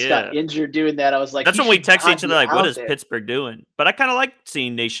 He almost got injured doing that. I was like, that's when we texted each other like, what is Pittsburgh doing? But I kind of like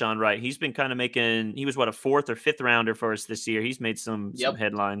seeing Nashawn Wright. He's been kind of making. He was a 4th or 5th rounder for us this year. He's made some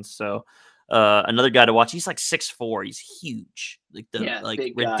headlines. So another guy to watch. He's like 6'4". He's huge, like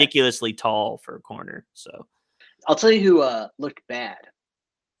ridiculously tall for a corner. So. I'll tell you who looked bad.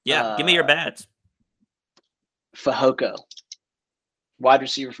 Yeah, give me your bats. Fehoko, wide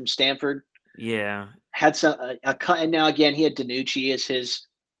receiver from Stanford. Yeah. Had some a cut, and now again he had Danucci as his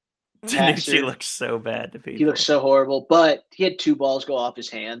Danucci passer. looks so bad to He looks people. so horrible, but he had 2 balls go off his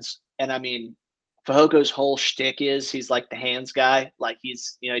hands, and I mean, Fajoko's whole shtick is he's like the hands guy. Like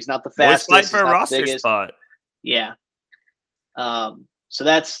he's not the Boys fighting fastest, for he's a not the roster biggest. spot. Yeah. So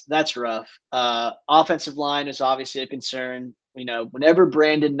that's rough. Offensive line is obviously a concern. Whenever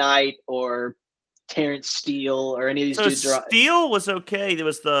Brandon Knight or Terrence Steele or any of these So dudes are, Steele was okay. There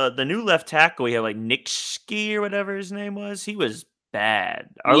was the new left tackle. We had like Nick Ski or whatever his name was. He was bad.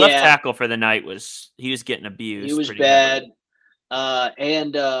 Our left yeah, tackle for the night he was getting he abused was pretty heavily. bad.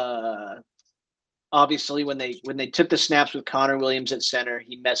 And obviously when they took the snaps with Connor Williams at center,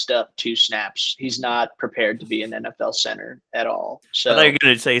 he messed up 2 snaps. He's not prepared to be an NFL center at all. I thought you So were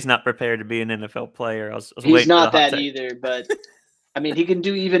going to say he's not prepared to be an NFL player. I was he's waiting for the not hot that take. either, but I mean, he can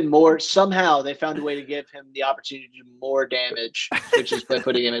do even more. Somehow they found a way to give him the opportunity to do more damage, which is by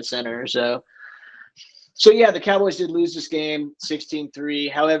putting him at center. So yeah, the Cowboys did lose this game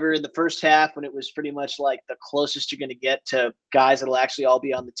 16-3. However, in the first half, when it was pretty much like the closest you're going to get to guys that'll actually all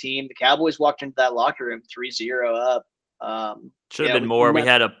be on the team, the Cowboys walked into that locker room 3-0 up. Should have been more. We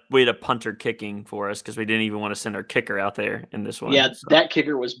had a punter kicking for us because we didn't even want to send our kicker out there in this one. Yeah, So. that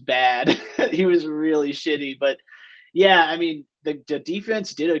kicker was bad. He was really shitty. But yeah, I mean, the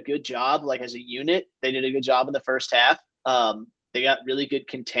defense did a good job. Like as a unit, they did a good job in the first half. They got really good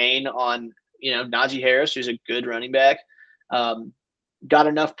contain on Najee Harris, who's a good running back. Um, got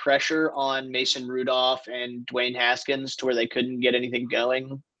enough pressure on Mason Rudolph and Dwayne Haskins to where they couldn't get anything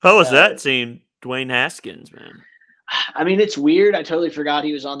going. How was Uh, that team? Dwayne Haskins, man. I mean, it's weird. I totally forgot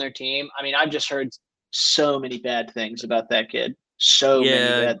he was on their team. I mean, I've just heard so many bad things about that kid. So many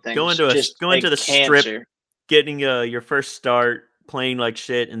Yeah, bad going things. to Just going to like the strip, cancer. getting your first start, playing like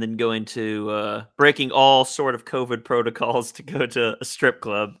shit, and then going to breaking all sort of COVID protocols to go to a strip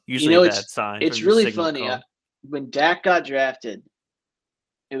club. You Usually a know, bad it's sign it's from your really signal funny. call. When Dak got drafted,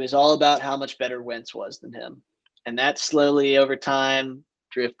 it was all about how much better Wentz was than him, and that slowly over time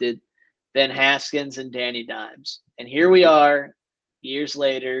drifted. Then Haskins and Danny Dimes, and here we are, years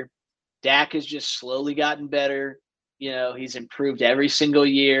later. Dak has just slowly gotten better. He's improved every single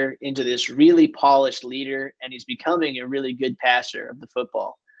year into this really polished leader, and he's becoming a really good passer of the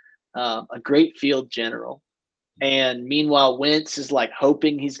football, a great field general. And meanwhile, Wentz is like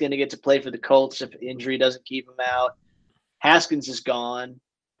hoping he's going to get to play for the Colts if injury doesn't keep him out. Haskins is gone,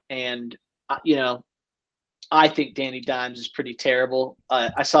 and you know I think Danny Dimes is pretty terrible.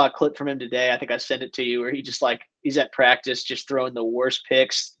 I saw a clip from him today. I think I sent it to you where he's at practice just throwing the worst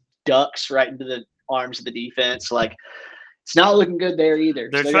picks, ducks right into the arms of the defense. Like it's not looking good there either.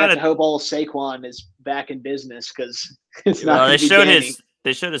 They're So they're gonna trying have to to. hope old Saquon is back in business because it's not Well, going to be Danny.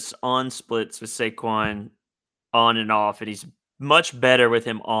 they showed his on splits with Saquon on and off, and he's much better with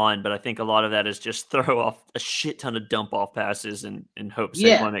him on. But I think a lot of that is just throw off a shit ton of dump off passes and hope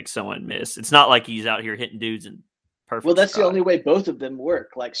Yeah. Saquon makes someone miss. It's not like he's out here hitting dudes in Well, perfect that's the stride. only way both of them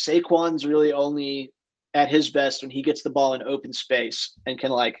work. Like Saquon's really only at his best when he gets the ball in open space and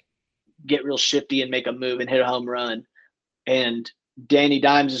can like get real shifty and make a move and hit a home run. And Danny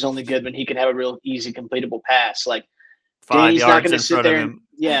Dimes is only good when he can have a real easy completable pass. Like Five Danny's not going yards to in sit front of there and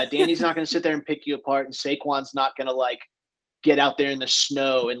him. Danny's not going to sit there and pick you apart, and Saquon's not going to like get out there in the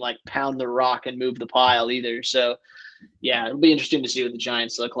snow and like pound the rock and move the pile either. So yeah, it'll be interesting to see what the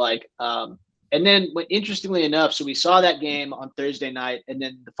Giants look like. And then, interestingly enough, so we saw that game on Thursday night, and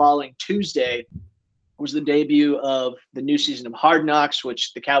then the following Tuesday was the debut of the new season of Hard Knocks,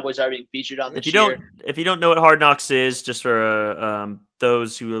 which the Cowboys are being featured on If you this year. don't know what Hard Knocks is, just for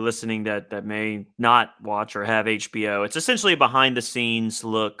those who are listening that may not watch or have HBO, it's essentially a behind the scenes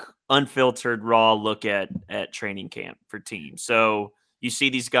look, unfiltered, raw look at training camp for teams. So you see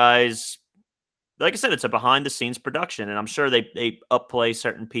these guys. Like I said, it's a behind the scenes production, and I'm sure they upplay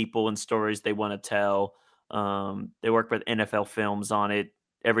certain people and stories they want to tell. They work with NFL Films on it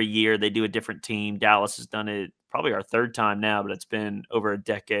every year. They do a different team. Dallas has done it probably our third time now, but it's been over a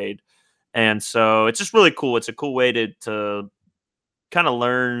decade, and so it's just really cool. It's a cool way to kind of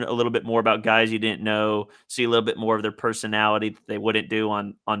learn a little bit more about guys you didn't know, see a little bit more of their personality that they wouldn't do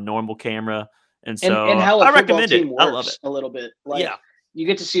on normal camera, and And so how a I football recommend it. team I love it. works a little bit. Like Yeah. you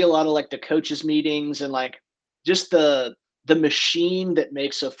get to see a lot of like the coaches meetings and like just the machine that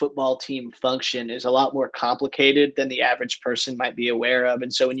makes a football team function is a lot more complicated than the average person might be aware of.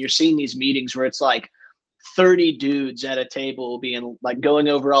 And so when you're seeing these meetings where it's like 30 dudes at a table being like going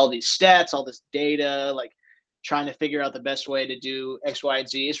over all these stats, all this data, like trying to figure out the best way to do X, Y, and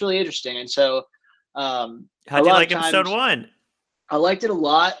Z, it's really interesting. And so a How'd you lot of like episode times one? I liked it a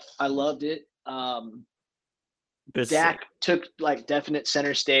lot. I loved it. It's sick. Dak took like definite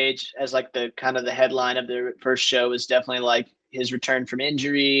center stage as like the kind of the headline of the first show was definitely like his return from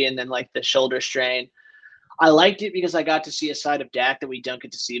injury and then like the shoulder strain. I liked it because I got to see a side of Dak that we don't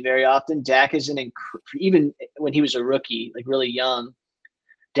get to see very often. Dak is even when he was a rookie, like really young,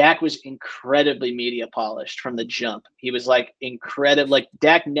 Dak was incredibly media polished from the jump. He was like incredible. Like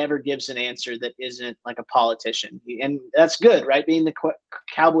Dak never gives an answer that isn't like a politician, and that's good, right? Being the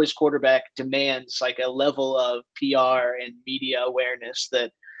Cowboys quarterback demands like a level of PR and media awareness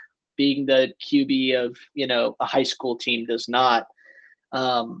that being the QB of a high school team does not.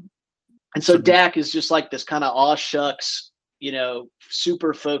 And so So Dak is just like this kind of aw shucks,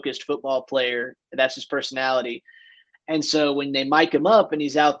 super focused football player. That's his personality. And so when they mic him up and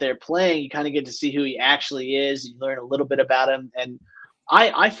he's out there playing, you kind of get to see who he actually is. You learn a little bit about him. And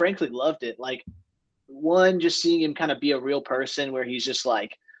I frankly loved it. Like, one, just seeing him kind of be a real person where he's just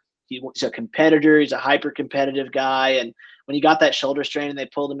like, he's a competitor. He's a hyper competitive guy. And when he got that shoulder strain and they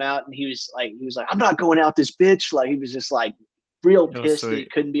pulled him out and he was like, I'm not going out this bitch. Like, he was just like real it was pissed that he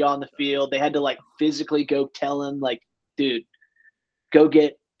sweet. couldn't be on the field. They had to like physically go tell him like, dude, go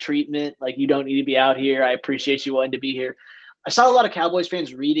get treatment. Like, you don't need to be out here. I appreciate you wanting to be here. I saw a lot of Cowboys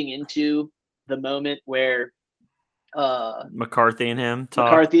fans reading into the moment where McCarthy and him talk.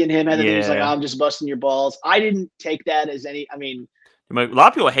 McCarthy and him had the thing. He was like, Yeah. I'm just busting your balls. I didn't take that as any. I mean, A lot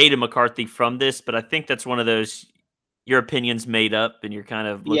of people hated McCarthy from this, but I think that's one of those your opinion's made up and you're kind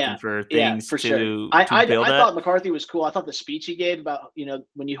of looking yeah, for yeah, things for sure. to build I at. thought McCarthy was cool. I thought the speech he gave about,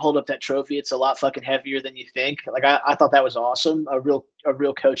 when you hold up that trophy, it's a lot fucking heavier than you think. Like, I thought that was awesome. A real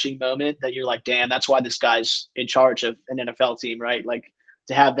coaching moment that you're like, damn, that's why this guy's in charge of an NFL team, right? Like,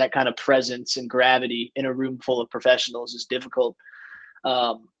 to have that kind of presence and gravity in a room full of professionals is difficult.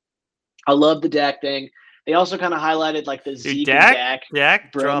 I love the Dak thing. They also kind of highlighted like the Dude, Zeke and Dak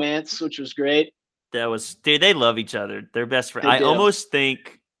Dak dropped. bromance, which was great. That was dude. They love each other. They're best friends. They I do. almost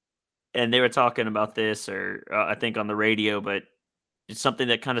think, and they were talking about this, or I think on the radio, but it's something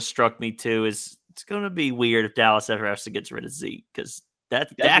that kind of struck me too. Is it's going to be weird if Dallas ever has to get rid of Zeke because that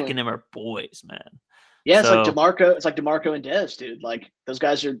Dak and Definitely. him are boys, man. Yeah, it's like So DeMarco. It's like DeMarco and Dez, dude. Like, those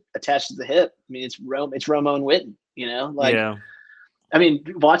guys are attached to the hip. I mean, it's Romo and Witten. Like, yeah, I mean,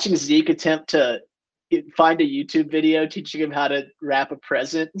 watching Zeke attempt to find a YouTube video teaching him how to wrap a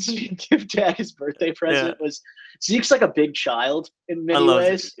present and give Dak his birthday yeah. present was Zeke's like a big child in I many love Zeke.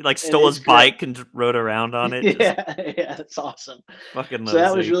 ways, He, like and stole it's his great. bike and rode around on it. Just Yeah, yeah, it's awesome. fucking So love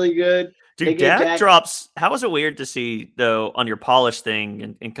that was Zeke. really good. They Dude, gave Dak Dak, drops. How was it weird to see though on your polish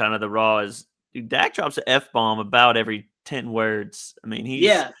thing and kind of the raw is dude, Dak drops an F bomb about every 10 words. I mean, he's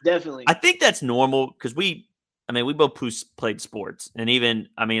yeah, definitely, I think that's normal because we both played sports. And even,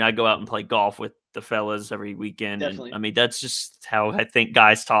 I mean, I go out and play golf with the fellas every weekend. And I definitely. mean, that's just how I think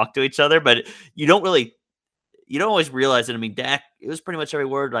guys talk to each other. But you don't always realize it. I mean, Dak, it was pretty much every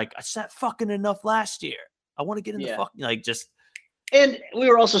word like, I said fucking enough last year. I want to get in the Yeah. fucking, like, just, And we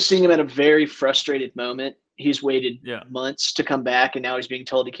were also seeing him at a very frustrated moment. He's waited yeah. months to come back, and now he's being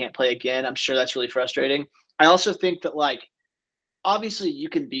told he can't play again. I'm sure that's really frustrating. I also think that, like, obviously you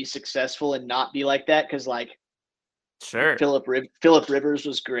can be successful and not be like that because, like, Sure. Philip Rivers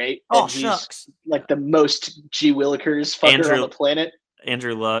was great, Oh, and he's shucks. like the most G Willikers fucker on the planet.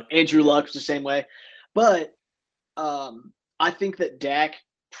 Andrew Luck. Andrew Luck's the same way. But I think that Dak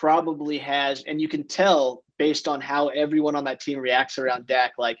probably has, and you can tell based on how everyone on that team reacts around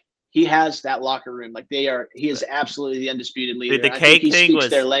Dak, like, he has that locker room. Like, he is absolutely the undisputed leader. The And I think cake he thing speaks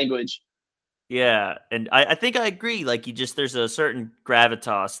their was, language. yeah. And I think I agree. Like, there's a certain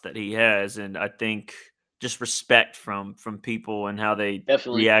gravitas that he has. And I think just respect from people and how they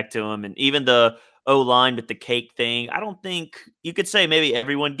Definitely. react to him. And even the O line with the cake thing, I don't think you could say maybe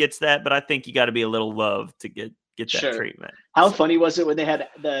everyone gets that, but I think you got to be a little loved to get that Sure. treatment. How So, funny was it when they had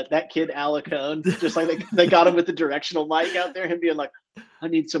that kid Alacone, just like they got him with the directional mic out there, him being like, "I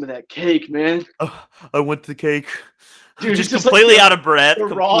need some of that cake, man." oh, I want the cake. Dude, Just he's just like completely out of breath. the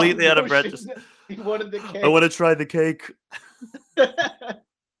raw Completely out of breath. emotion Just, that he wanted the I cake. want to try the cake.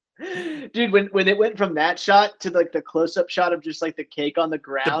 Dude, when it went from that shot to like the close up shot of just like the cake on the The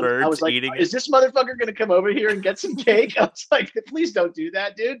ground, I birds was like, eating is it. this motherfucker gonna come over here and get some cake? I was like, please don't do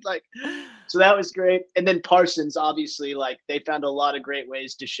that, dude. Like, so that was great. And then Parsons, obviously, like, they found a lot of great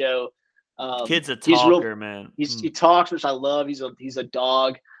ways to show Kid's a he's real. talker, man. He talks, which I love. He's a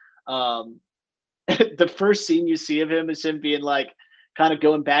dog. Um, the first scene you see of him is him being like kind of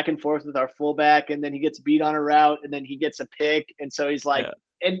going back and forth with our fullback, and then he gets beat on a route, and then he gets a pick, and so he's like,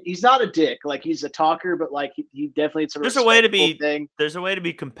 Yeah. and he's not a dick, like, he's a talker, but like he definitely, it's a There's a way to respectful be thing. there's a way to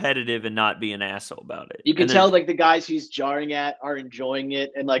be competitive and not be an asshole about it. You can And tell there's like the guys he's jarring at are enjoying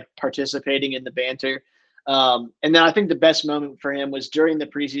it and like participating in the banter. And then I think the best moment for him was during the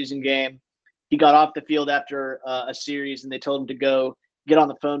preseason game. He got off the field after a series, and they told him to go get on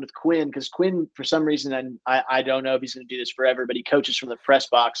the phone with Quinn because Quinn, for some reason, and I don't know if he's going to do this forever, but he coaches from the press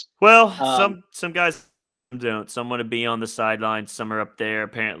box. Well, Um, some guys don't. Some want to be on the sidelines. Some are up there.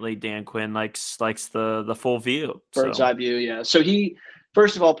 Apparently, Dan Quinn likes the full view. Bird's So eye view, yeah. So he,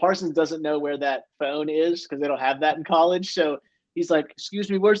 first of all, Parsons doesn't know where that phone is because they don't have that in college. So he's like, "Excuse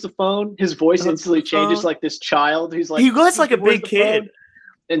me, where's the phone?" His voice instantly the changes phone. like this child who's like, He looks "Excuse like me, a where's big the kid. phone?"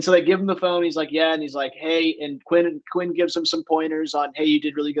 And so they give him the phone. He's like, "Yeah," and he's like, "Hey," and Quinn gives him some pointers on, "Hey, you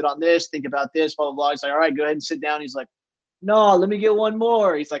did really good on this. Think about this." Blah blah blah. He's like, "All right, go ahead and sit down." He's like, "No, let me get one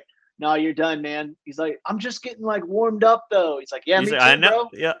more." He's like, "No, you're done, man." He's like, "I'm just getting like warmed up though." He's like, "Yeah, He's me like, I too, know.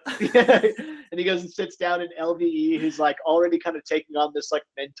 bro." Yeah. Yeah. And he goes and sits down, and LVE, who's like already kind of taking on this like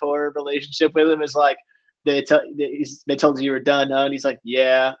mentor relationship with him, is like, they told you you were done, huh? And he's like,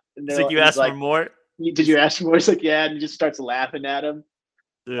 "Yeah." And He's like, you he's asked for like, more. "Did you ask for more?" He's like, "Yeah." And he just starts laughing at him.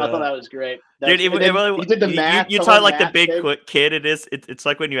 I thought Yeah. that was great. Dude, And it then really he did the you math, you the whole talk like the math big thing. kid it is. It's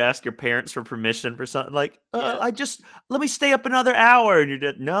like when you ask your parents for permission for something like, Yeah. I just let me stay up another hour, and you're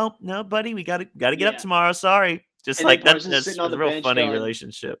just no, buddy, we gotta get up Yeah. tomorrow. Sorry, just And then like that. Parsons That's sitting on a the real bench funny going,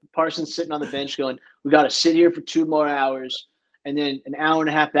 relationship. Parsons sitting on the bench going, "We got to sit here for 2 more hours, and then an hour and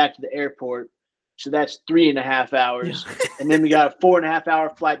a half back to the airport. So that's 3.5 hours, Yeah, and then we got a 4.5 hour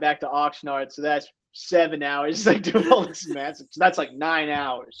flight back to Oxnard. So that's 7 hours." It's like doing all this massive. So that's like 9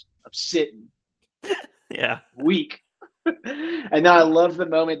 hours of sitting. yeah. Weak. And then I love the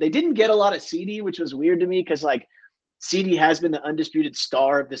moment they didn't get a lot of CD, which was weird to me because like CD has been the undisputed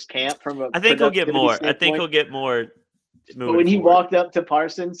star of this camp from a I think he'll get productivity more. I think standpoint. he'll get more But moving when he forward. walked up to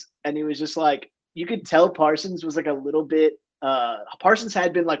Parsons and he was just like, you could tell Parsons was like a little bit. Parsons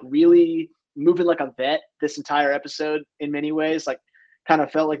had been like really moving like a vet this entire episode in many ways, like kind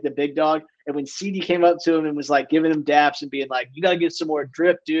of felt like the big dog. And when CD came up to him and was like giving him daps and being like, "You got to get some more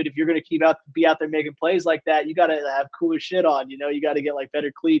drip, dude. If you're gonna be out there making plays like that, you got to have cooler shit on. You know, you got to get like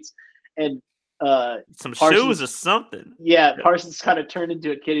better cleats." And Some shoes or Parsons, something. yeah, Yeah, Parsons kind of turned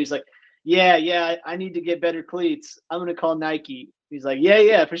into a kid. He's like, "Yeah, I need to get better cleats. I'm gonna call Nike." He's like,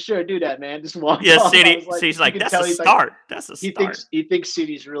 "Yeah, for sure, do that, man." Just walked yeah. off. I CD. was like, He's you like, can that's tell a he's like, start. That's a start, he thinks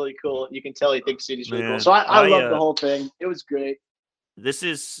CD's really cool. You can tell he thinks CD's really cool. So man. I love the whole thing. It was great. This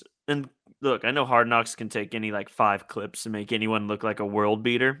is and look, I know Hard Knocks can take any like 5 clips and make anyone look like a world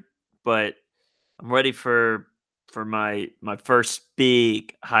beater, but I'm ready for my first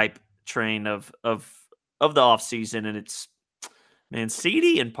big hype train of the off season, and it's man,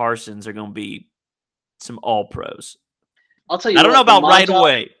 CD and Parsons are going to be some all pros. I'll tell I you don't know what, the about right montage,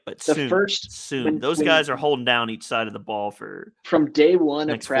 away, but the soon, first soon. Those when guys are holding down each side of the ball for from day one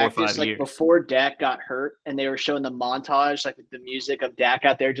the of next 4 or 5 practice, like years. before Dak got hurt, and they were showing the montage, like the music of Dak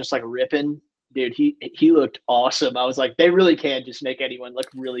out there just like ripping. Dude, he looked awesome. I was like, they really can just make anyone look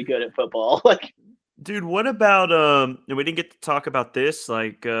really good at football. Like, Dude, what about and we didn't get to talk about this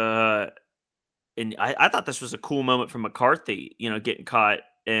like and I thought this was a cool moment from McCarthy, getting caught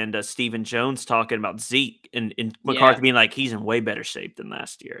and Stephen Jones talking about Zeke and yeah, McCarthy being like, he's in way better shape than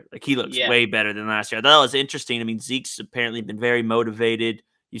last year. Like he looks yeah. way better than last year. I thought that was interesting. I mean, Zeke's apparently been very motivated.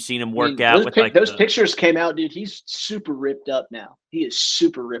 You've seen him I work mean, out with like those the pictures came out, dude. He's super ripped up now. He is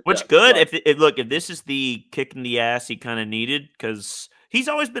super ripped which up. good Like, if this is the kick in the ass he kind of needed because he's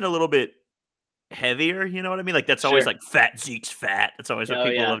always been a little bit heavier. You know what I mean? Like that's always sure. like fat Zeke's fat. That's always what Oh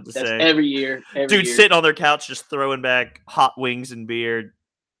people yeah, love to that's say. every year, every Dude year. sitting on their couch just throwing back hot wings and beer,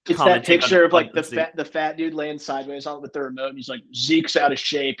 It's that commenting picture of like on Zeke. the fat dude laying sideways on with the remote. And he's like, Zeke's out of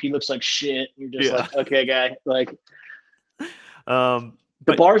shape. He looks like shit. You're just Yeah. like, okay, guy. Like the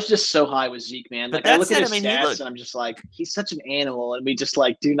But bar's just so high with Zeke, man. Like I that look at said, I his mean, he stats looked. and I'm just like, he's such an animal, and we just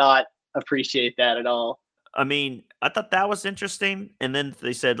like do not appreciate that at all. I mean, I thought that was interesting, and then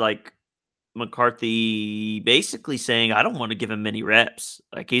they said like McCarthy basically saying, "I don't want to give him many reps.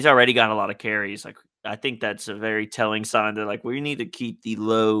 Like he's already got a lot of carries." Like I think that's a very telling sign that like we need to keep the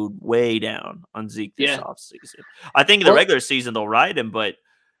load way down on Zeke this Yeah. offseason. I think in the Well, regular season they'll ride him, but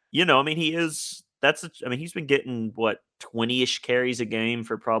I mean, he is. I mean, he's been getting what 20-ish carries a game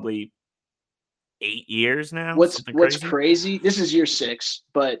for probably 8 years now, something what's crazy. crazy? This is year 6,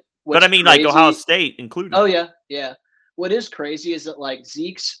 but But what's I mean, like Ohio crazy? State included. Oh yeah. What is crazy is that like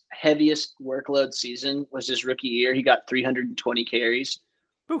Zeke's heaviest workload season was his rookie year. He got 320 carries.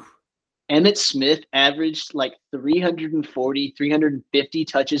 Whew. Emmett Smith averaged like 340, 350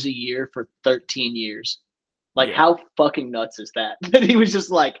 touches a year for 13 years. Like, Yeah, how fucking nuts is that? And he was just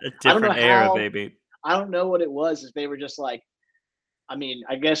like, a I don't know different era, how, baby. I don't know what it was. If they were just like, I mean,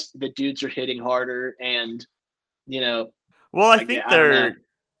 I guess the dudes are hitting harder and, you know, Well, I like, yeah, think I don't know.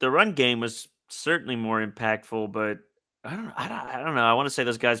 the run game was certainly more impactful, but I don't know. I want to say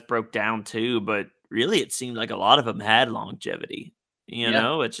those guys broke down too, but really it seemed like a lot of them had longevity,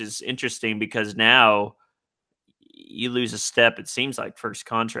 Yeah. which is interesting because now you lose a step, it seems like first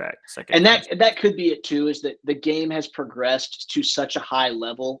contract, second And that contract. could be it too, is that the game has progressed to such a high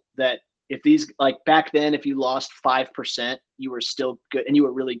level that if these, like back then, if you lost 5%, you were still good and you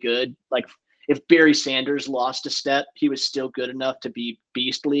were really good. Like if Barry Sanders lost a step, he was still good enough to be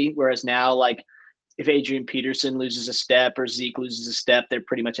beastly. Whereas now, like if Adrian Peterson loses a step or Zeke loses a step, they're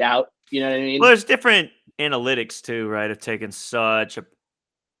pretty much out. You know what I Well, mean? there's different analytics too, right? Have taken such an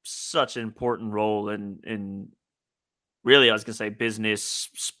important role in really, I was gonna say business,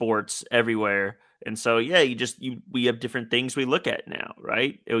 sports, everywhere. And so, yeah, we have different things we look at now,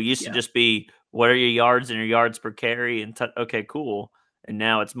 right? It used to Yeah. just be what are your yards and your yards per carry, and okay, cool. And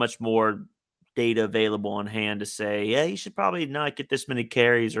now it's much more data available on hand to say, yeah, you should probably not get this many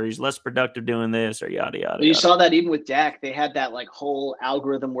carries, or he's less productive doing this, or yada yada Well, you yada. saw that even with Dak, they had that like whole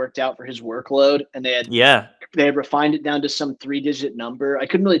algorithm worked out for his workload, and Yeah, they had refined it down to some 3-digit number. I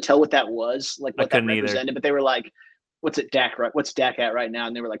couldn't really tell what that was, like I what that couldn't either. represented, but they were like, "What's it Dak right? What's Dak at right now?"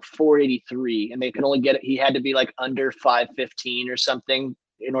 And they were like 483, and they could only get it. He had to be like under 515 or something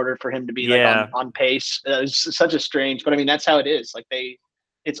in order for him to be like on Yeah, on pace. It was such a strange, but I mean that's how it is. Like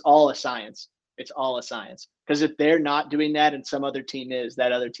it's all a science. It's all a science. Because if they're not doing that and some other team is,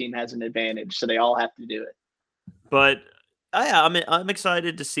 that other team has an advantage. So they all have to do it. but I'm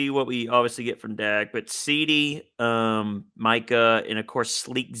excited to see what we obviously get from Dak, but CD, Micah, and of course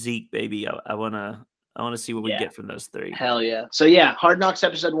Sleek Zeke, baby. I wanna see what we Yeah. get from those three. Hell yeah. So yeah, Hard Knocks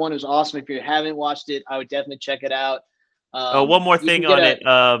episode 1 was awesome. If you haven't watched it, I would definitely check it out. Oh, one more You can thing get on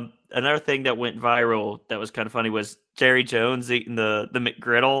a it. Another thing that went viral that was kind of funny was Jerry Jones eating the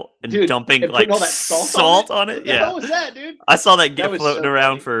McGriddle and dude dumping and putting like all that salt on it. salt on it. What the Yeah, hell was that, dude? I saw that That gif was floating so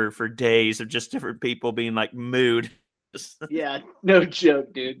around funny. for days of just different people being like mood. Yeah, no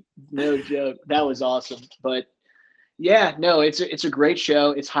joke, dude. No joke. That was awesome. But yeah, no, it's a great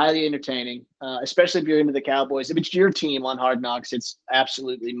show. It's highly entertaining, especially if you're into the Cowboys. If it's your team on Hard Knocks, it's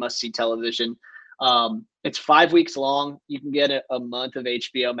absolutely must see television. It's 5 weeks long. You can get a month of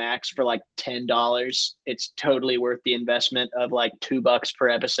HBO Max for like $10. It's totally worth the investment of like $2 per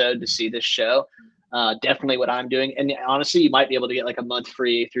episode to see this show. Definitely what I'm doing. And honestly, you might be able to get like a month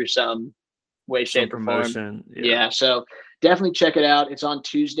free through some way, Some shape, or form. promotion. Yeah. Yeah, so definitely check it out. It's on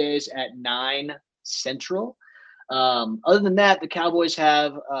Tuesdays at 9 Central. Other than that, the Cowboys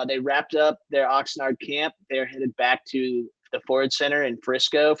have they wrapped up their Oxnard camp. They're headed back to the Ford Center in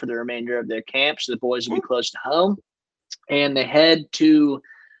Frisco for the remainder of their camp, so the boys will be close to home. And they head to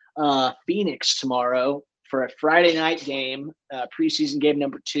Phoenix tomorrow for a Friday night game, preseason game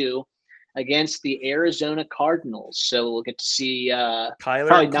number 2 against the Arizona Cardinals. So we'll get to see Kyler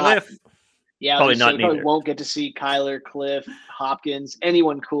probably and not. Cliff. Yeah, I was Probably gonna say not we probably neither. won't get to see Kyler, Cliff, Hopkins,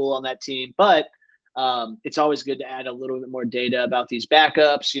 anyone cool on that team, but it's always good to add a little bit more data about these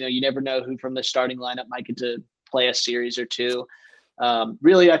backups. You know, you never know who from the starting lineup might get to play a series or two.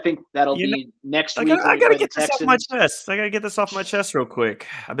 Really, I think that'll You know, be next I week gotta when I we gotta play the get this off my Texans. chest. I gotta get this off my chest real quick.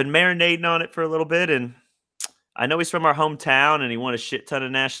 I've been marinating on it for a little bit, and I know he's from our hometown, and he won a shit ton of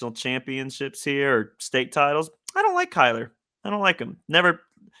national championships here or state titles. I don't like Kyler. I don't like him. Never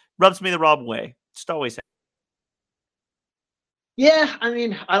rubs me the wrong way. Just always. Yeah, I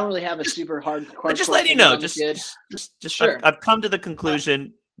mean, I don't really have a Just, super just hardcore letting you opinion know. on the kid. I've Sure, come to the I,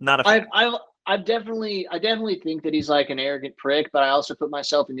 conclusion. Not a I, fan. I, I definitely think that he's like an arrogant prick, but I also put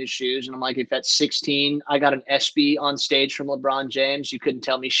myself in his shoes, and I'm like, if at 16 I got an SB on stage from LeBron James, you couldn't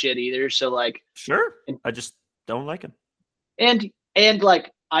tell me shit either. So like, Sure. and I just don't like him. and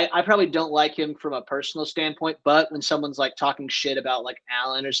like I probably don't like him from a personal standpoint, but when someone's like talking shit about like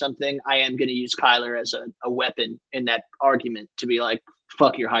Allen or something, I am gonna use Kyler as a weapon in that argument to be like,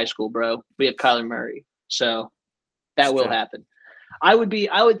 fuck your high school, bro. We have Kyler Murray. So It's that will true. happen. I would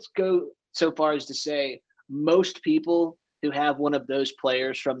go so far as to say most people who have one of those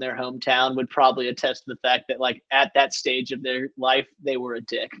players from their hometown would probably attest to the fact that like at that stage of their life they were a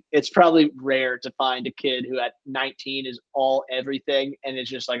dick. It's probably rare to find a kid who at 19 is all everything and is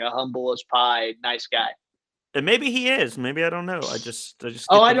just like a humble as pie nice guy. And maybe he is. Maybe I don't know. I just Oh, get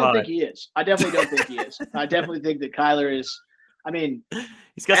I the don't vibe. think he is. I definitely don't think he is. I definitely think that Kyler is. I mean,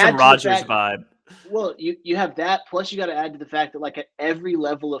 He's got some add to the Rogers fact. vibe. Well, you have that. Plus, you got to add to the fact that like at every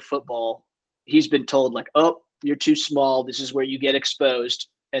level of football, he's been told like, "Oh, you're too small. This is where you get exposed."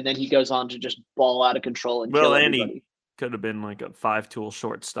 And then he goes on to just ball out of control and Well, kill and he everybody. could have been like a 5-tool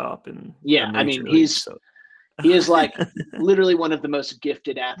shortstop in a Yeah, I mean, major league. So he is like literally one of the most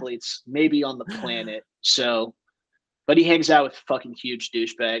gifted athletes maybe on the planet. So, but he hangs out with fucking huge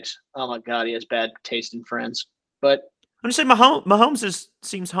douchebags. Oh my god, he has bad taste in friends. But I'm just saying Mahomes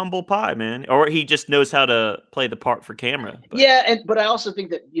seems humble pie, man, or he just knows how to play the part for camera. But yeah, but I also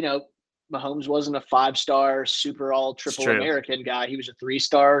think that Mahomes wasn't a 5-star super all it's triple true. American guy. He was a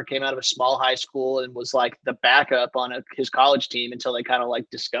 3-star, came out of a small high school, and was like the backup on his college team until they kind of like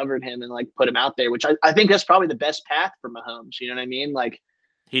discovered him and like put him out there. Which I think that's probably the best path for Mahomes. You know what I mean? Like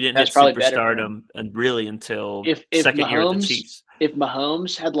He didn't that's hit probably better for him. superstardom and really until If second year at the Mahomes Chiefs. if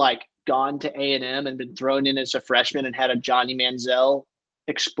Mahomes had like gone to A&M and been thrown in as a freshman and had a Johnny Manziel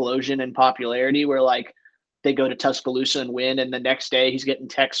explosion in popularity where like they go to Tuscaloosa and win and the next day he's getting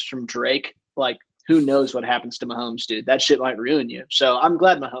texts from Drake, like who knows what happens to Mahomes, dude. That shit might ruin you. So I'm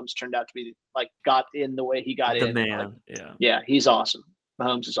glad Mahomes turned out to be like got in the way he got The in. Like, man, yeah. yeah, he's awesome.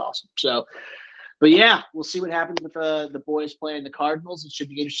 Mahomes is awesome. So but yeah, we'll see what happens with the boys playing the Cardinals. It should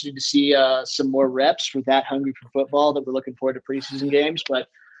be interesting to see some more reps for that hungry for football that we're looking forward to preseason games. But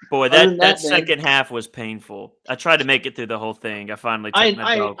Boy, other that than that that, man, second half was painful. I tried to make it through the whole thing. I finally took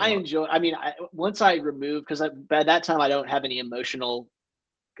my dog I walk. enjoy. I mean, once I remove because by that time I don't have any emotional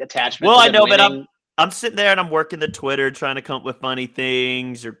attachment Well, to I them know, but I'm winning. I'm sitting there and I'm working the Twitter trying to come up with funny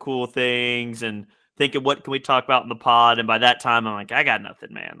things or cool things and thinking what can we talk about in the pod. And by that time, I'm like, I got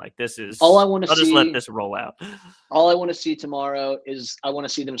nothing, man. Like this All I is. want to I'll just let see, this roll out. all I want to see tomorrow is I want to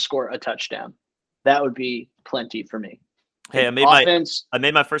see them score a touchdown. That would be plenty for me. Hey, And I made my offense, I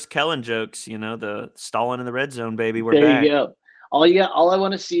made my first Kellen jokes. You know, the stalling in the red zone, baby. We're there you back. go. All I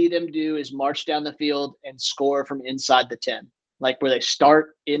want to see them do is march down the field and score from inside the 10. Like where they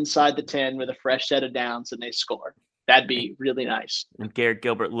start inside the 10 with a fresh set of downs and they score. That'd be really nice. And Garrett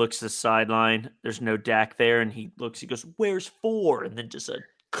Gilbert looks to the sideline. There's no Dak there, and he looks. He goes, "Where's 4?" And then just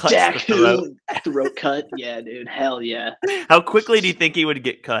cuts Dak the throat. who throat cut. Yeah, dude. Hell yeah. How quickly do you think he would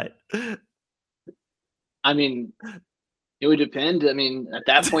get cut? I mean, it would depend. I mean, at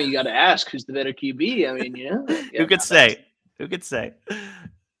that point you gotta ask who's the better QB. I mean, yeah, Who could say? Who could say?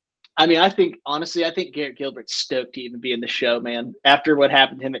 I mean, I think Garrett Gilbert's stoked to even be in the show, man. After what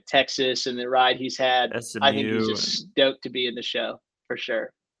happened to him at Texas and the ride he's had, I think he's SMU. just stoked to be in the show for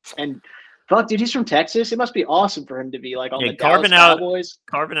sure. And fuck, dude, he's from Texas. It must be awesome for him to be like on the Dallas Cowboys.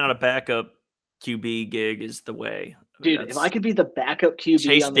 carving out a backup QB gig is the way. I mean, Dude, if I could be the backup QB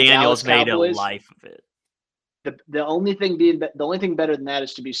Chase on the Dallas Daniels made a Cowboys, life of it. the only thing better than that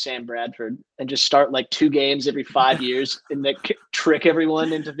is to be Sam Bradford and just start like 2 games every 5 years and then trick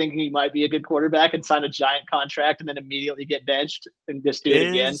everyone into thinking he might be a good quarterback and sign a giant contract and then immediately get benched and just do it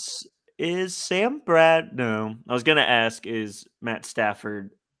again. Is Sam Brad? No, I was gonna ask. Is Matt Stafford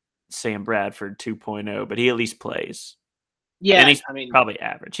Sam Bradford 2.0? But he at least plays, and Yeah, he's I mean, probably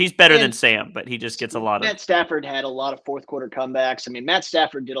average. He's better than and Sam, but he just gets a lot of. Matt Stafford had a lot of fourth quarter comebacks. I mean, Matt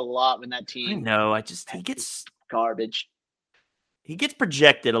Stafford did a lot when that I team know. garbage. He gets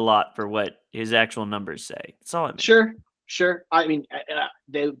projected a lot for what his actual numbers say. That's all I mean. Sure. I mean,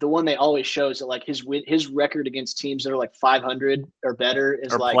 the one they always show is that like his record against teams that are like 500 or better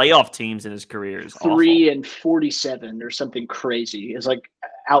is Or like playoff teams in his career is awful. 3-47 or something crazy. It's like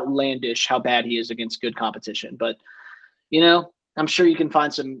outlandish how bad he is against good competition. But I'm sure you can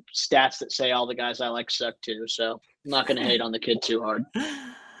find some stats that say all the guys I like suck too. So I'm not going to hate on the kid too hard.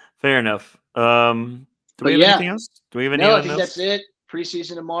 Fair enough. Do we But have yeah, anything else? Do we have any no, I other think notes? that's it.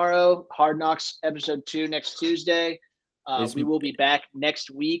 Preseason tomorrow. Hard Knocks episode 2 next Tuesday. Is We will be back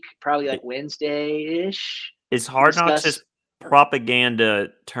next week, probably like Wednesday ish. is Hard Knocks just propaganda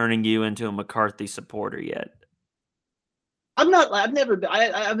turning you into a McCarthy supporter yet? I'm not. I've never.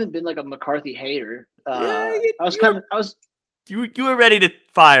 I haven't been like a McCarthy hater. Yeah, I was kind of. I was. you were ready to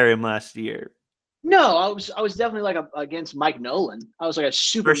fire him last year. No, I was definitely like against Mike Nolan. I was like a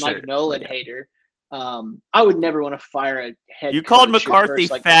super For sure. Mike Nolan Yeah. hater. I would never want to fire a head. You called coach McCarthy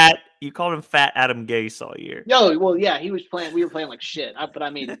first, like, fat. You called him fat Adam Gase all year. No, well, yeah, he was playing. We were playing like shit. But I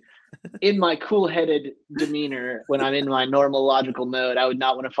mean, in my cool-headed demeanor, when I'm in my normal logical mode, I would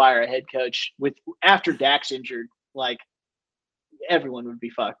not want to fire a head coach with after Dak's injured. Like everyone would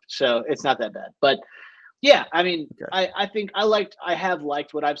be fucked. So it's not that bad. But yeah, I mean, okay. I think I have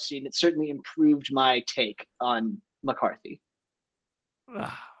liked what I've seen. It certainly improved my take on McCarthy.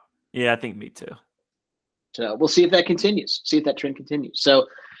 Yeah, I think me too. So we'll see if that continues. See if that trend continues. So,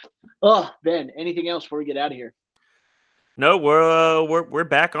 Ben, anything else before we get out of here? No, we're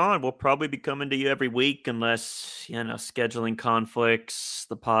back on. We'll probably be coming to you every week unless scheduling conflicts.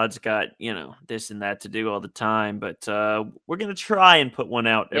 The pod's got this and that to do all the time, but we're gonna try and put one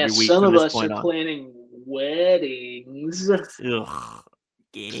out every week. Some of us are planning weddings. Ugh,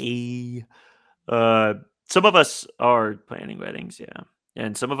 gay. Some of us are planning weddings, yeah,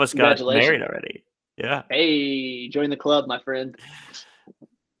 and some of us got married already. Yeah. Hey, join the club, my friend.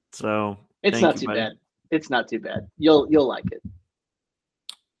 So It's thank not you, too buddy. bad. It's not too bad. You'll like it.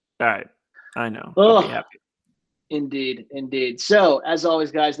 All right. I know. I'll be Oh, happy. indeed, indeed. So, as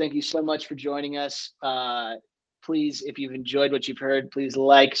always, guys, thank you so much for joining us. Please, if you've enjoyed what you've heard, please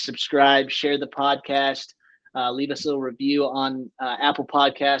like, subscribe, share the podcast. Leave us a little review on Apple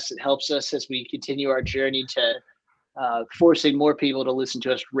Podcasts. It helps us as we continue our journey to forcing more people to listen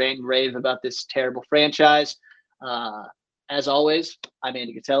to us rant and rave about this terrible franchise. Uh, as always, I'm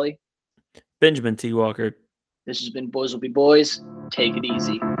Andy Catelli. Benjamin T. Walker. This has been Boys Will Be Boys. Take it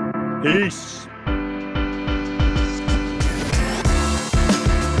easy. Peace.